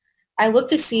business. I look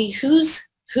to see who's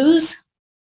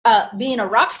being a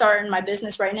rock star in my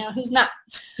business right now, who's not,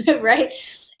 right?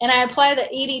 And I apply the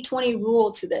 80-20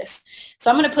 rule to this.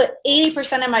 So I'm going to put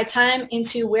 80% of my time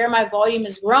into where my volume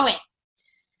is growing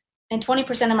and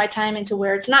 20% of my time into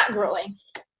where it's not growing.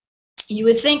 You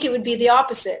would think it would be the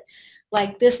opposite.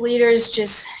 Like, this leader is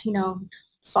just, you know,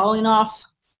 falling off,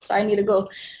 so I need to go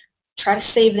try to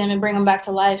save them and bring them back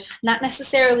to life. Not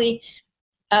necessarily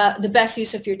the best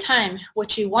use of your time.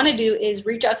 What you want to do is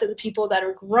reach out to the people that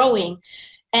are growing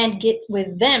and get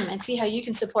with them and see how you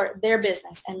can support their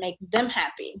business and make them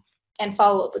happy. and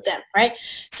follow up with them, right?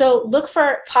 So look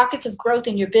for pockets of growth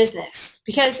in your business,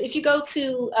 because if you go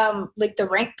to like the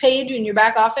rank page in your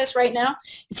back office right now,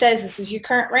 it says this is your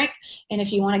current rank, and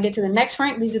if you want to get to the next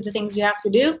rank, these are the things you have to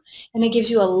do, and it gives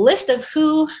you a list of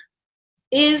who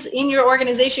is in your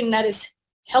organization that is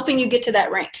helping you get to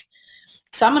that rank.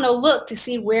 So I'm going to look to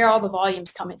see where all the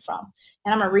volume's coming from,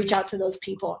 and I'm going to reach out to those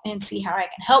people and see how I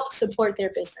can help support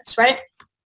their business, right?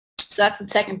 So that's the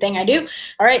second thing I do.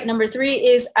 All right, number 3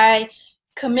 is I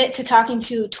commit to talking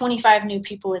to 25 new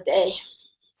people a day.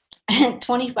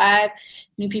 25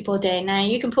 new people a day. Now,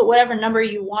 you can put whatever number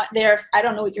you want there. I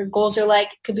don't know what your goals are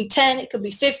like. It could be 10, it could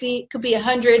be 50, it could be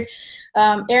 100.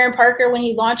 Aaron Parker, when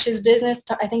he launched his business,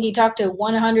 I think he talked to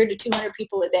 100 to 200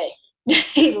 people a day.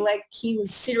 Like, he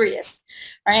was serious,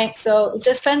 right? So it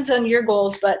just depends on your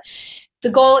goals, but the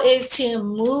goal is to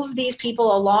move these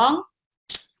people along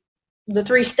the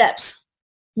 3 steps: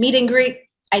 meet and greet,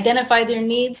 identify their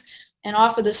needs, and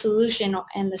offer the solution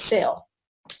and the sale.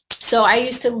 So I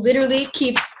used to literally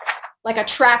keep like a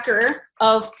tracker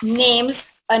of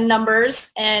names and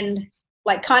numbers and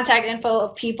like contact info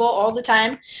of people all the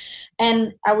time.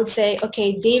 And I would say,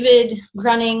 okay, David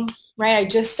Grunning, right? I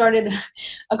just started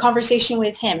a conversation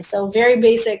with him. So very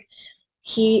basic.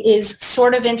 He is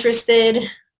sort of interested,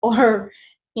 or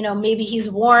you know, maybe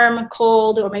he's warm,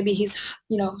 cold, or maybe he's,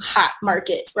 you know, hot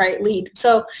market, right, lead.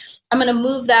 So I'm going to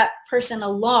move that person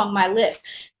along my list.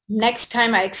 Next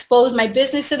time I expose my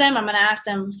business to them, I'm going to ask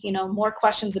them, you know, more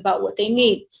questions about what they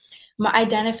need. I'm going to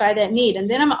identify that need, and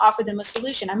then I'm going to offer them a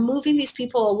solution. I'm moving these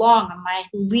people along on my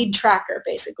lead tracker,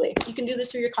 basically. You can do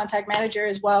this through your contact manager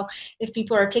as well. If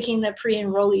people are taking the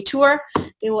pre-enrollee tour,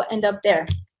 they will end up there.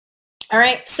 All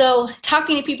right, so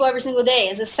talking to people every single day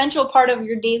is an essential part of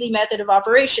your daily method of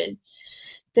operation.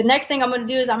 The next thing I'm going to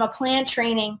do is I'm going to plan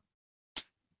training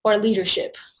or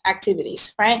leadership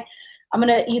activities, right? I'm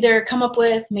going to either come up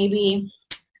with maybe,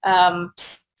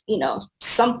 you know,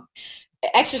 some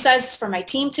exercises for my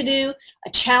team to do, a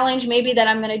challenge maybe that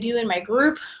I'm going to do in my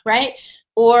group, right?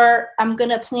 Or I'm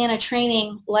going to plan a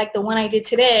training like the one I did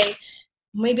today.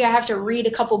 Maybe I have to read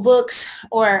a couple books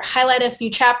or highlight a few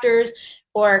chapters,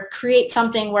 or create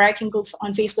something where I can go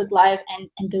on Facebook Live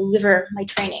and deliver my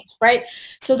training, right?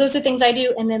 So those are things I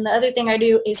do. And then the other thing I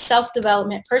do is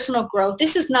self-development, personal growth.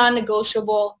 This is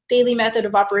non-negotiable daily method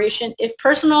of operation. If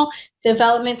personal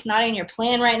development's not in your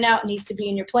plan right now, it needs to be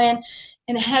in your plan,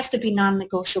 and it has to be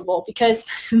non-negotiable, because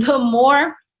the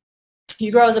more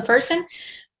you grow as a person,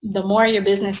 the more your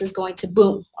business is going to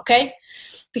boom, okay?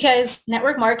 Because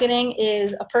network marketing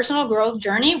is a personal growth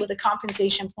journey with a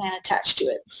compensation plan attached to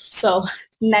it. So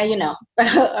now you know.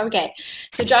 Okay.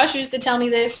 So Josh used to tell me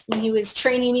this when he was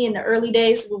training me in the early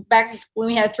days, back when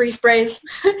we had 3 sprays.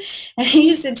 And he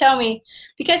used to tell me,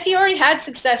 because he already had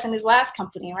success in his last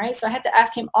company, right? So I had to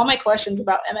ask him all my questions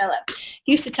about MLM.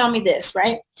 He used to tell me this,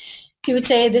 right? He would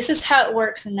say, this is how it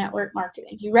works in network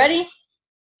marketing. You ready?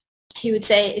 He would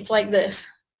say, it's like this.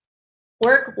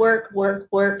 Work, work, work,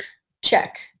 work.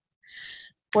 Check.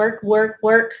 Work, work,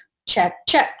 work, check,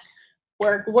 check.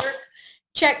 Work, work,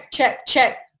 check, check,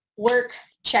 check. Work,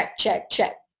 check, check,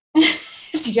 check. Do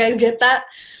you guys get that?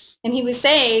 And he was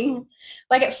saying,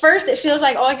 like, at first it feels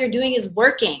like all you're doing is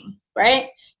working, right?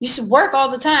 You should work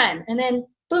all the time, and then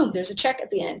boom, there's a check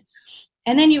at the end.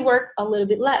 And then you work a little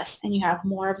bit less and you have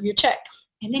more of your check.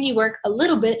 And then you work a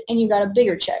little bit and you got a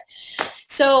bigger check.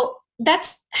 So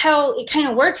that's how it kind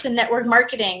of works in network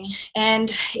marketing,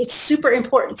 and it's super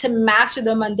important to master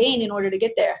the mundane in order to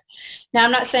get there. Now,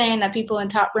 I'm not saying that people in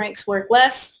top ranks work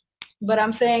less, but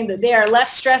I'm saying that they are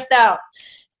less stressed out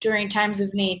during times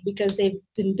of need because they've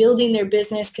been building their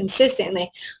business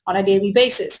consistently on a daily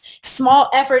basis. Small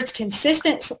efforts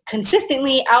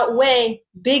consistently outweigh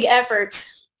big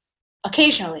efforts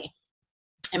occasionally.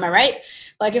 Am I right?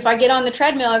 Like, if I get on the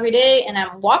treadmill every day and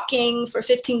I'm walking for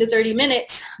 15 to 30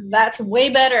 minutes, that's way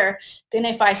better than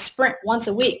if I sprint once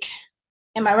a week.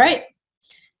 Am I right?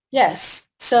 Yes.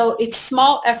 So it's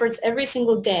small efforts every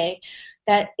single day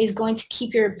that is going to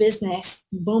keep your business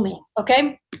booming,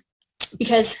 okay?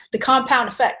 Because the compound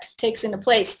effect takes into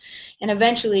place, and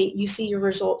eventually you see your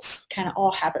results kind of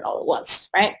all happen all at once,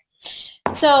 right?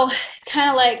 So it's kind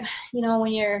of like, you know,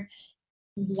 when you're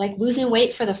like losing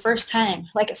weight for the first time.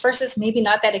 Like, at first it's maybe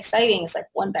not that exciting. It's like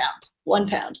 1 pound, 1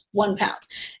 pound, 1 pound.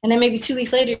 And then maybe 2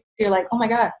 weeks later, you're like, oh my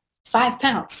God, 5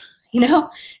 pounds, you know?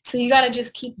 So you got to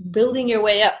just keep building your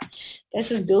way up. This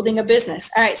is building a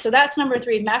business. All right, so that's number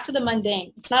 3, master the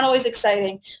mundane. It's not always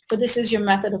exciting, but this is your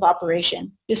method of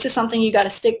operation. This is something you got to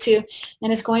stick to,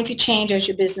 and it's going to change as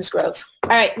your business grows.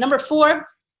 All right, number 4,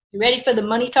 you ready for the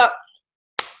money talk?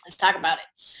 Let's talk about it.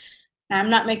 Now, I'm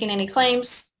not making any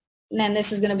claims. And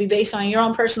this is going to be based on your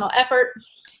own personal effort.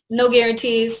 No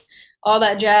guarantees, all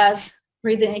that jazz.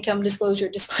 Read the income disclosure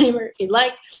disclaimer if you'd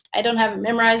like. I don't have it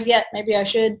memorized yet. Maybe I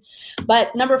should.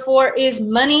 But number 4 is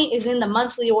money is in the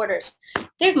monthly orders.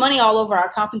 There's money all over our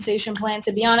compensation plan.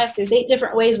 To be honest, there's 8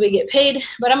 different ways we get paid.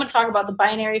 But I'm going to talk about the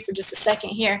binary for just a second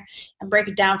here and break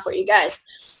it down for you guys.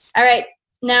 All right.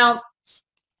 Now,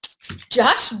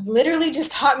 Josh literally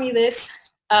just taught me this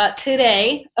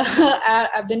today.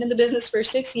 I've been in the business for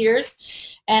 6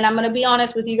 years. And I'm going to be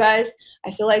honest with you guys.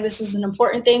 I feel like this is an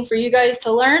important thing for you guys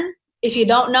to learn. If you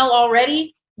don't know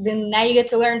already, then now you get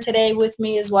to learn today with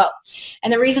me as well.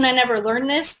 And the reason I never learned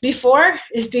this before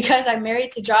is because I'm married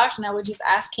to Josh and I would just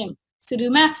ask him to do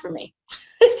math for me.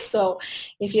 So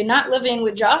if you're not living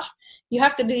with Josh, you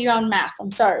have to do your own math.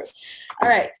 I'm sorry. All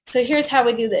right. So here's how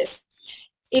we do this.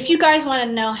 If you guys want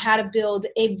to know how to build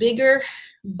a bigger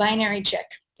binary check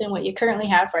than what you currently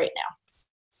have right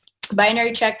now,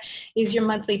 binary check is your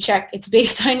monthly check. It's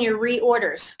based on your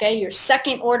reorders, okay, your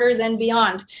second orders and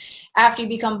beyond after you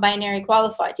become binary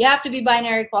qualified. You have to be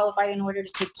binary qualified in order to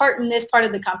take part in this part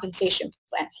of the compensation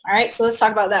plan. All right, so let's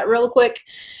talk about that real quick.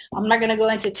 I'm not going to go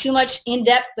into too much in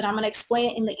depth, but I'm going to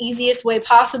explain it in the easiest way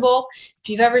possible. If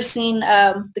you've ever seen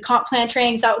the comp plan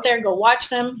trainings out there, go watch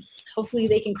them. Hopefully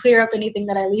they can clear up anything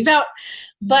that I leave out.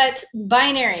 But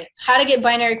binary, how to get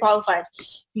binary qualified.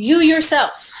 You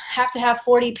yourself have to have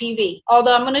 40 PV.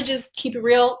 Although I'm going to just keep it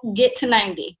real, get to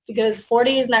 90 because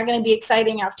 40 is not going to be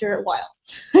exciting after a while.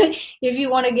 If you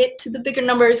want to get to the bigger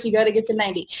numbers, you got to get to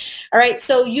 90. All right,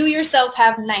 so you yourself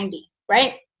have 90,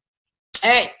 right?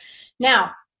 All right,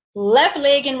 now left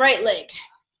leg and right leg,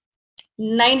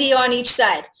 90 on each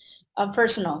side of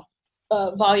personal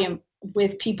volume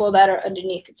with people that are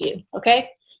underneath of you, okay?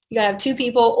 You got to have 2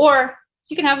 people, or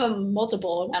you can have a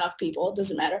multiple amount of people. It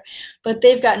doesn't matter. But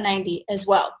they've got 90 as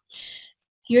well.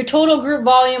 Your total group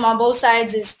volume on both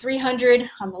sides is 300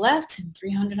 on the left and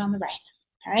 300 on the right.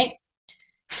 All right?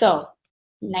 So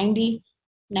 90,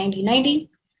 90, 90,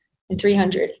 and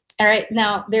 300. All right?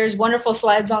 Now, there's wonderful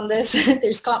slides on this.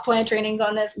 There's comp plan trainings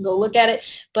on this. Go look at it.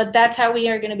 But that's how we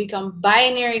are going to become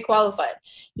binary qualified.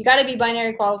 You got to be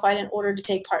binary qualified in order to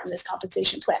take part in this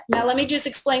compensation plan. Now, let me just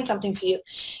explain something to you.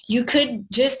 You could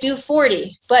just do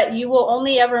 40, but you will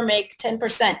only ever make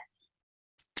 10%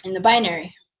 in the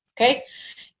binary, okay?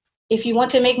 If you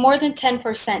want to make more than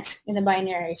 10% in the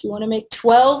binary, if you want to make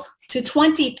 12 to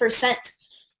 20%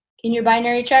 in your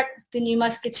binary check, then you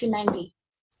must get to 90.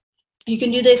 You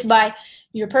can do this by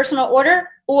your personal order,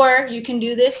 or you can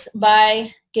do this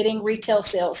by getting retail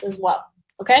sales as well,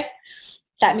 okay?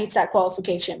 That meets that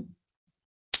qualification.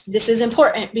 This is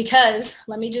important because,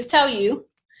 let me just tell you,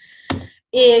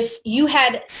 if you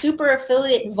had super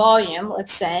affiliate volume,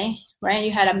 let's say, right,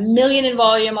 you had 1 million in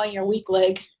volume on your weak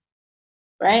leg,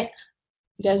 right?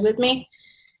 You guys with me?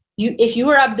 If you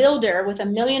were a builder with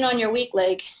 1 million on your weak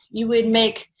leg, you would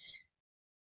make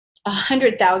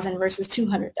 100,000 versus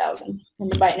 200,000 in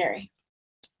the binary,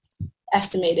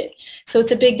 estimated. So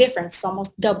it's a big difference. It's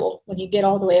almost double when you get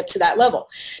all the way up to that level.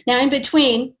 Now, in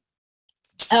between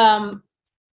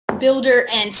builder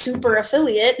and super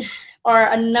affiliate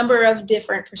are a number of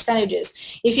different percentages.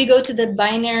 If you go to the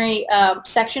binary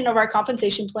section of our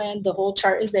compensation plan, the whole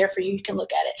chart is there for you. You can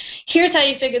look at it. Here's how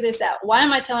you figure this out. Why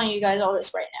am I telling you guys all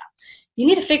this right now? You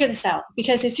need to figure this out,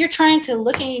 because if you're trying to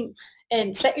look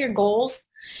and set your goals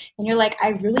and you're like, I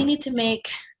really need to make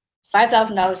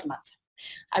 $5,000 a month.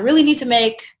 I really need to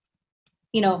make,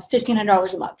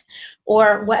 $1,500 a month,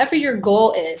 or whatever your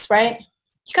goal is, right?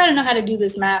 You got to know how to do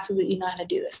this math so that you know how to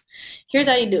do this. Here's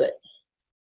how you do it.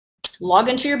 Log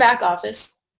into your back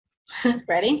office.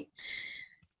 Ready?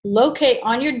 Locate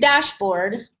on your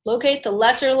dashboard, locate the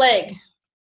lesser leg.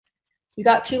 You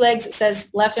got 2 legs that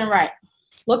says left and right.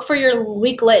 Look for your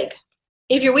weak leg.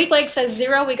 If your weak leg says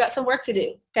 0, we got some work to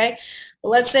do, okay? But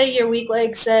let's say your weak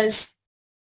leg says,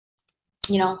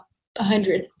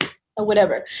 100 or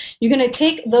whatever. You're going to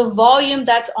take the volume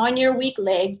that's on your weak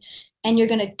leg and you're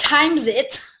going to times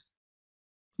it,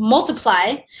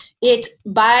 multiply it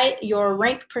by your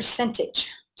rank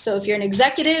percentage. So if you're an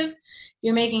executive,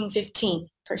 you're making 15%,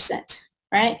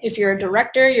 right? If you're a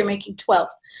director, you're making 12.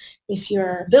 If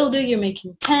you're a builder, you're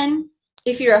making 10.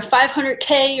 If you're a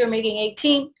 500K, you're making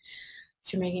 18.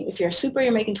 If you're a super,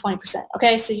 you're making 20%.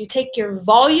 Okay, so you take your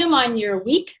volume on your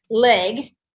weak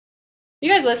leg. You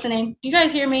guys listening? Do you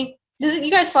guys hear me?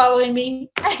 You guys following me?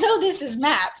 I know this is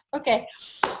math. Okay,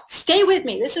 stay with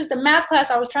me. This is the math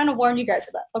class I was trying to warn you guys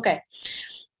about. Okay,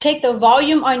 take the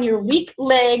volume on your weak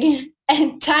leg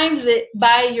and times it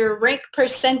by your rank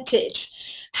percentage.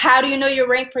 How do you know your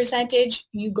rank percentage?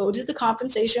 You go to the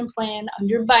compensation plan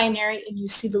under binary and you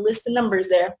see the list of numbers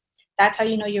there. That's how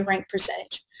you know your rank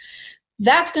percentage.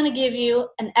 That's going to give you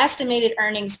an estimated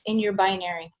earnings in your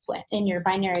binary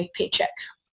paycheck.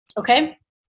 Okay?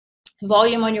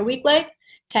 Volume on your week leg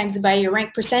times by your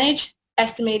rank percentage,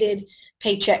 estimated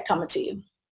paycheck coming to you.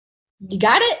 You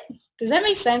got it? Does that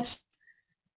make sense?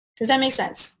 Does that make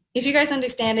sense? If you guys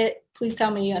understand it, please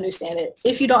tell me you understand it.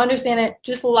 If you don't understand it,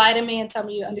 just lie to me and tell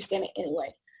me you understand it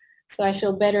anyway. So I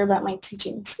feel better about my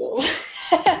teaching skills.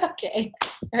 Okay.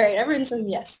 All right. Everyone said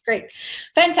yes. Great.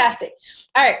 Fantastic.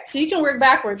 All right. So you can work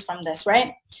backwards from this,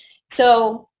 right?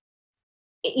 So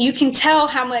you can tell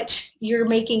how much you're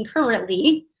making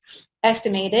currently,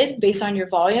 estimated based on your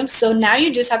volume. So now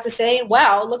you just have to say,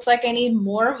 wow, it looks like I need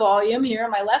more volume here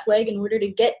on my left leg in order to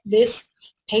get this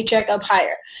paycheck up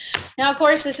higher. Now, of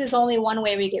course, this is only one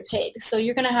way we get paid. So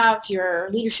you're going to have your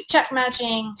leadership check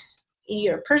matching,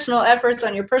 your personal efforts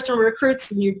on your personal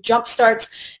recruits, and your jump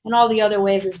starts, and all the other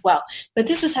ways as well. But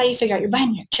this is how you figure out your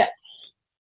binary check.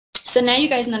 So now you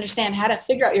guys understand how to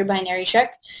figure out your binary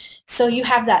check. So you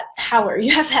have that power,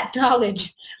 you have that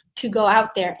knowledge to go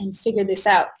out there and figure this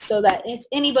out, so that if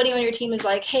anybody on your team is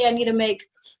like, hey, I need to make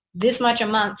this much a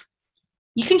month,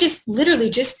 you can just literally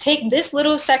just take this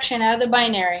little section out of the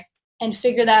binary and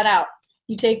figure that out.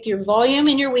 You take your volume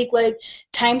in your week leg,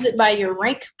 times it by your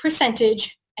rank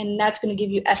percentage, and that's going to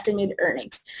give you estimated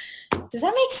earnings. Does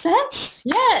that make sense?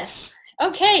 Yes.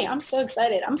 Okay, I'm so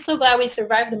excited. I'm so glad we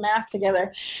survived the math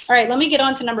together. All right, let me get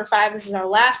on to number 5. This is our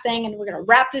last thing, and we're going to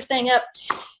wrap this thing up.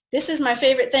 This is my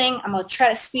favorite thing. I'm going to try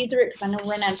to speed through it because I know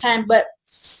we're running out of time, but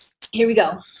here we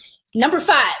go. Number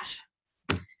 5.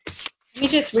 Let me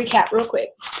just recap real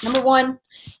quick. Number 1,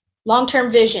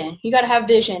 long-term vision. You got to have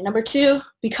vision. Number 2,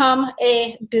 become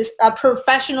a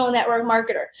professional network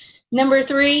marketer. Number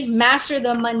 3, master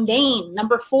the mundane.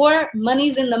 Number 4,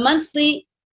 money's in the monthly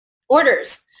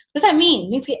orders. What does that mean? It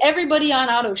means get everybody on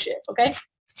auto ship, okay?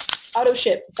 Auto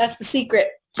ship. That's the secret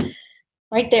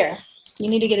right there. You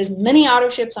need to get as many auto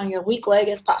ships on your weak leg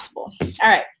as possible. All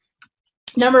right.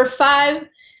 Number 5,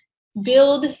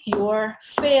 build your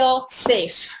fail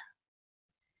safe.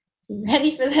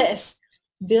 Ready for this?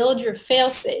 Build your fail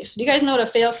safe. Do you guys know what a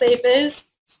fail safe is?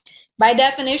 By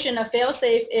definition, a fail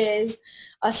safe is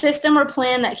a system or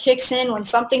plan that kicks in when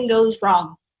something goes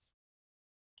wrong.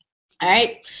 All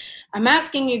right. I'm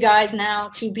asking you guys now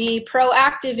to be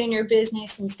proactive in your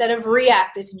business instead of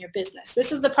reactive in your business.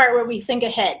 This is the part where we think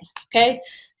ahead, okay?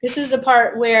 This is the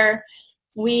part where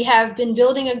we have been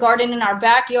building a garden in our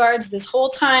backyards this whole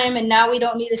time, and now we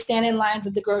don't need to stand in lines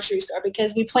at the grocery store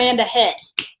because we planned ahead,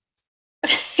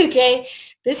 okay?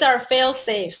 This is our fail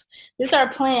safe. This is our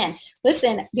plan.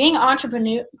 Listen, being an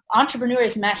entrepreneur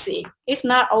is messy. It's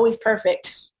not always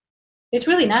perfect. It's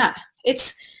really not.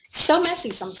 It's so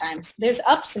messy sometimes. There's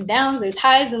ups and downs. There's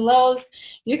highs and lows.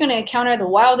 You're going to encounter the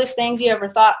wildest things you ever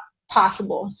thought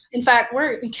possible. In fact,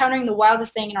 we're encountering the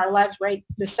wildest thing in our lives right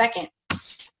this second.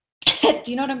 Do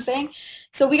you know what I'm saying?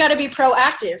 So we got to be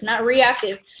proactive, not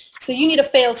reactive. So you need a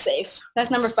fail safe.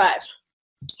 That's number 5.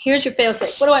 Here's your fail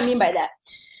safe. What do I mean by that?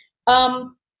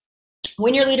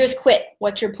 When your leaders quit,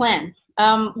 what's your plan?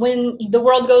 When the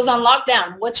world goes on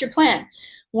lockdown, what's your plan?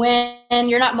 When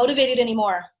you're not motivated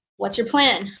anymore, what's your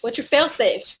plan? What's your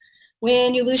fail-safe?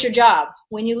 When you lose your job,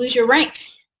 when you lose your rank,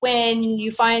 when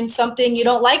you find something you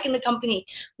don't like in the company,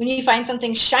 when you find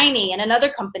something shiny in another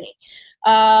company,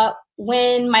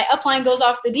 when my upline goes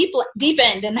off the deep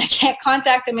end and I can't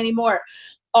contact them anymore,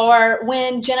 or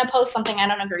when Jenna posts something I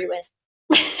don't agree with.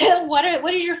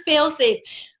 What is your fail-safe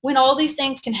when all these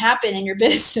things can happen in your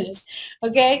business?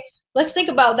 Okay, let's think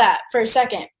about that for a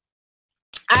second.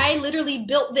 I literally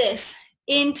built this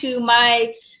into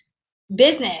my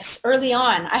business early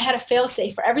on. I had a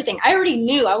fail-safe for everything. I already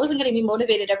knew I wasn't going to be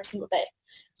motivated every single day.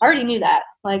 I already knew that.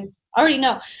 Like, I already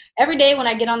know. Every day when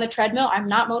I get on the treadmill, I'm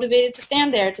not motivated to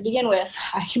stand there to begin with.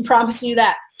 I can promise you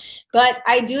that. But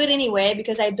I do it anyway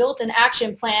because I built an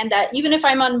action plan that even if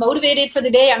I'm unmotivated for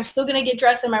the day, I'm still going to get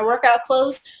dressed in my workout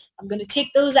clothes. I'm going to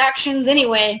take those actions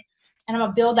anyway, and I'm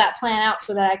going to build that plan out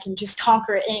so that I can just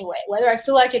conquer it anyway, whether I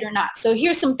feel like it or not. So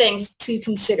here's some things to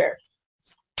consider.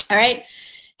 All right.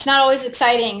 It's not always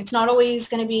exciting. It's not always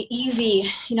going to be easy.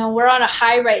 You know, we're on a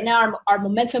high right now. Our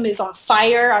momentum is on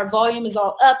fire. Our volume is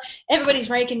all up. Everybody's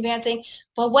rank advancing.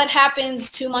 But what happens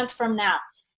 2 months from now?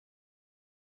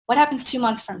 What happens 2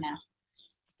 months from now?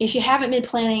 If you haven't been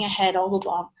planning ahead all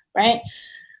along, right?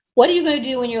 What are you going to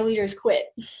do when your leaders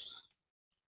quit?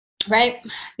 Right?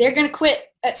 They're going to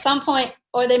quit at some point,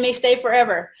 or they may stay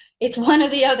forever. It's one or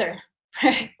the other.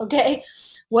 Okay?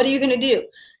 What are you going to do?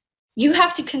 You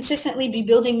have to consistently be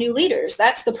building new leaders.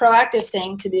 That's the proactive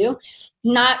thing to do,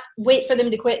 not wait for them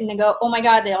to quit and then go, oh my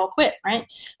God, they all quit, right?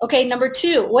 Okay, number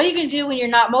 2, what are you going to do when you're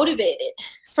not motivated?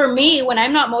 For me, when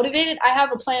I'm not motivated, I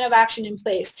have a plan of action in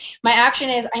place. My action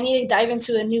is I need to dive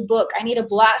into a new book. I need to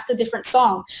blast a different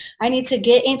song. I need to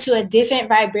get into a different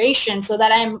vibration so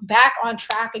that I'm back on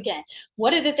track again.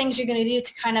 What are the things you're going to do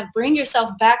to kind of bring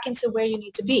yourself back into where you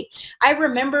need to be? I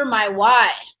remember my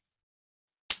why.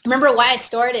 Remember why I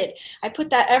started. I put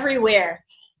that everywhere,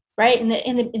 right?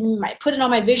 I put it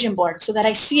on my vision board so that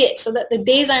I see it, so that the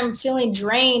days I'm feeling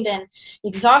drained and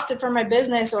exhausted from my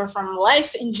business or from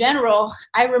life in general,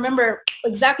 I remember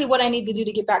exactly what I need to do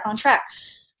to get back on track.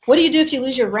 What do you do if you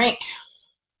lose your rank,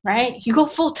 right? You go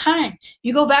full time.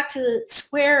 You go back to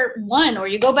square one, or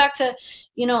you go back to,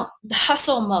 the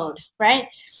hustle mode, right?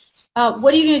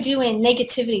 What are you going to do when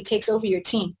negativity takes over your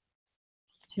team?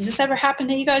 Has this ever happened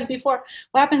to you guys before?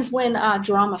 What happens when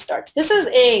drama starts? This is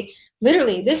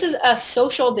a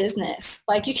social business.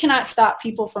 Like, you cannot stop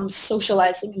people from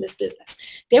socializing in this business.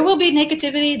 There will be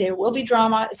negativity. There will be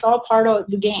drama. It's all part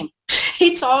of the game.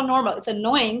 It's all normal. It's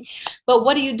annoying. But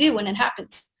what do you do when it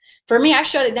happens? For me, I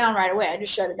shut it down right away. I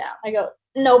just shut it down. I go,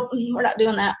 nope, we're not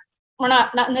doing that. We're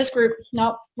not in this group.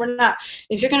 Nope, we're not.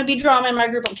 If you're going to be drama in my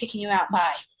group, I'm kicking you out.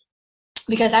 Bye.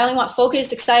 Because I only want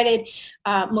focused, excited,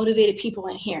 motivated people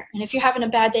in here. And if you're having a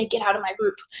bad day, get out of my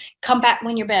group. Come back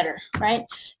when you're better, right?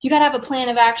 You got to have a plan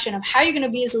of action of how you're going to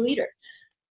be as a leader.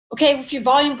 Okay, with your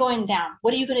volume going down,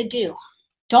 what are you going to do?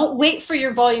 Don't wait for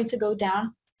your volume to go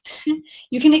down.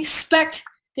 You can expect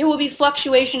there will be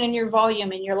fluctuation in your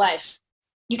volume in your life.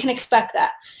 You can expect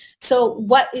that. So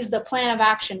what is the plan of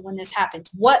action when this happens?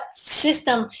 What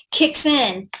system kicks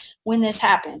in when this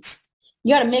happens?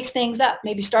 You got to mix things up.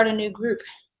 Maybe start a new group.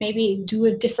 Maybe do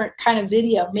a different kind of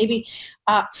video. Maybe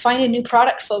find a new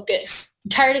product focus.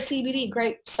 You're tired of CBD?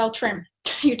 Great. Sell trim.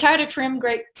 You're tired of trim?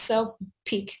 Great. Sell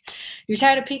peak. You're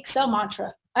tired of peak? Sell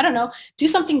mantra. I don't know. Do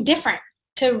something different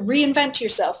to reinvent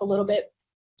yourself a little bit.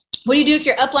 What do you do if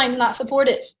your upline's not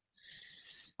supportive?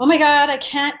 Oh my God, I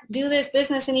can't do this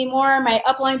business anymore. My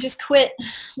upline just quit,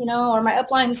 or my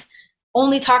upline's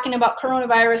only talking about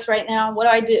coronavirus right now. What do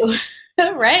I do?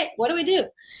 Right? What do we do?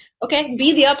 Okay,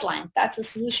 be the upline. That's the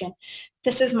solution.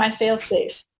 This is my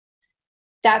fail-safe.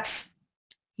 That's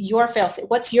your fail-safe.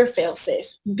 What's your fail-safe?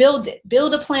 Build it.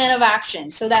 Build a plan of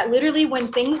action so that literally when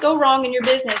things go wrong in your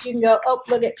business, you can go, oh,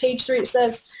 look at page 3. It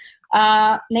says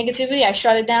negativity. I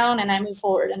shut it down and I move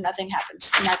forward and nothing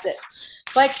happens. And that's it.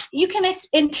 Like, you can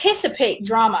anticipate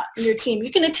drama in your team.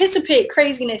 You can anticipate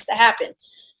craziness to happen.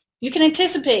 You can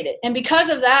anticipate it. And because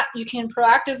of that, you can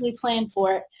proactively plan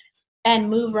for it and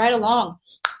move right along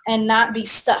and not be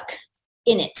stuck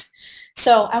in it.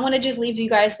 So I want to just leave you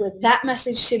guys with that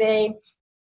message today.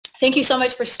 Thank you so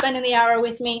much for spending the hour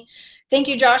with me. Thank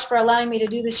you, Josh, for allowing me to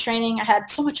do this training. I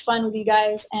had so much fun with you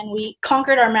guys, and we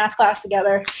conquered our math class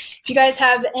together. If you guys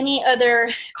have any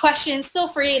other questions, feel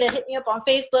free to hit me up on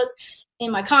Facebook,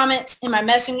 in my comments, in my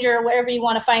messenger, wherever you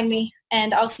want to find me.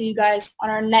 And I'll see you guys on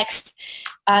our next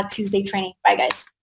Tuesday training. Bye, guys.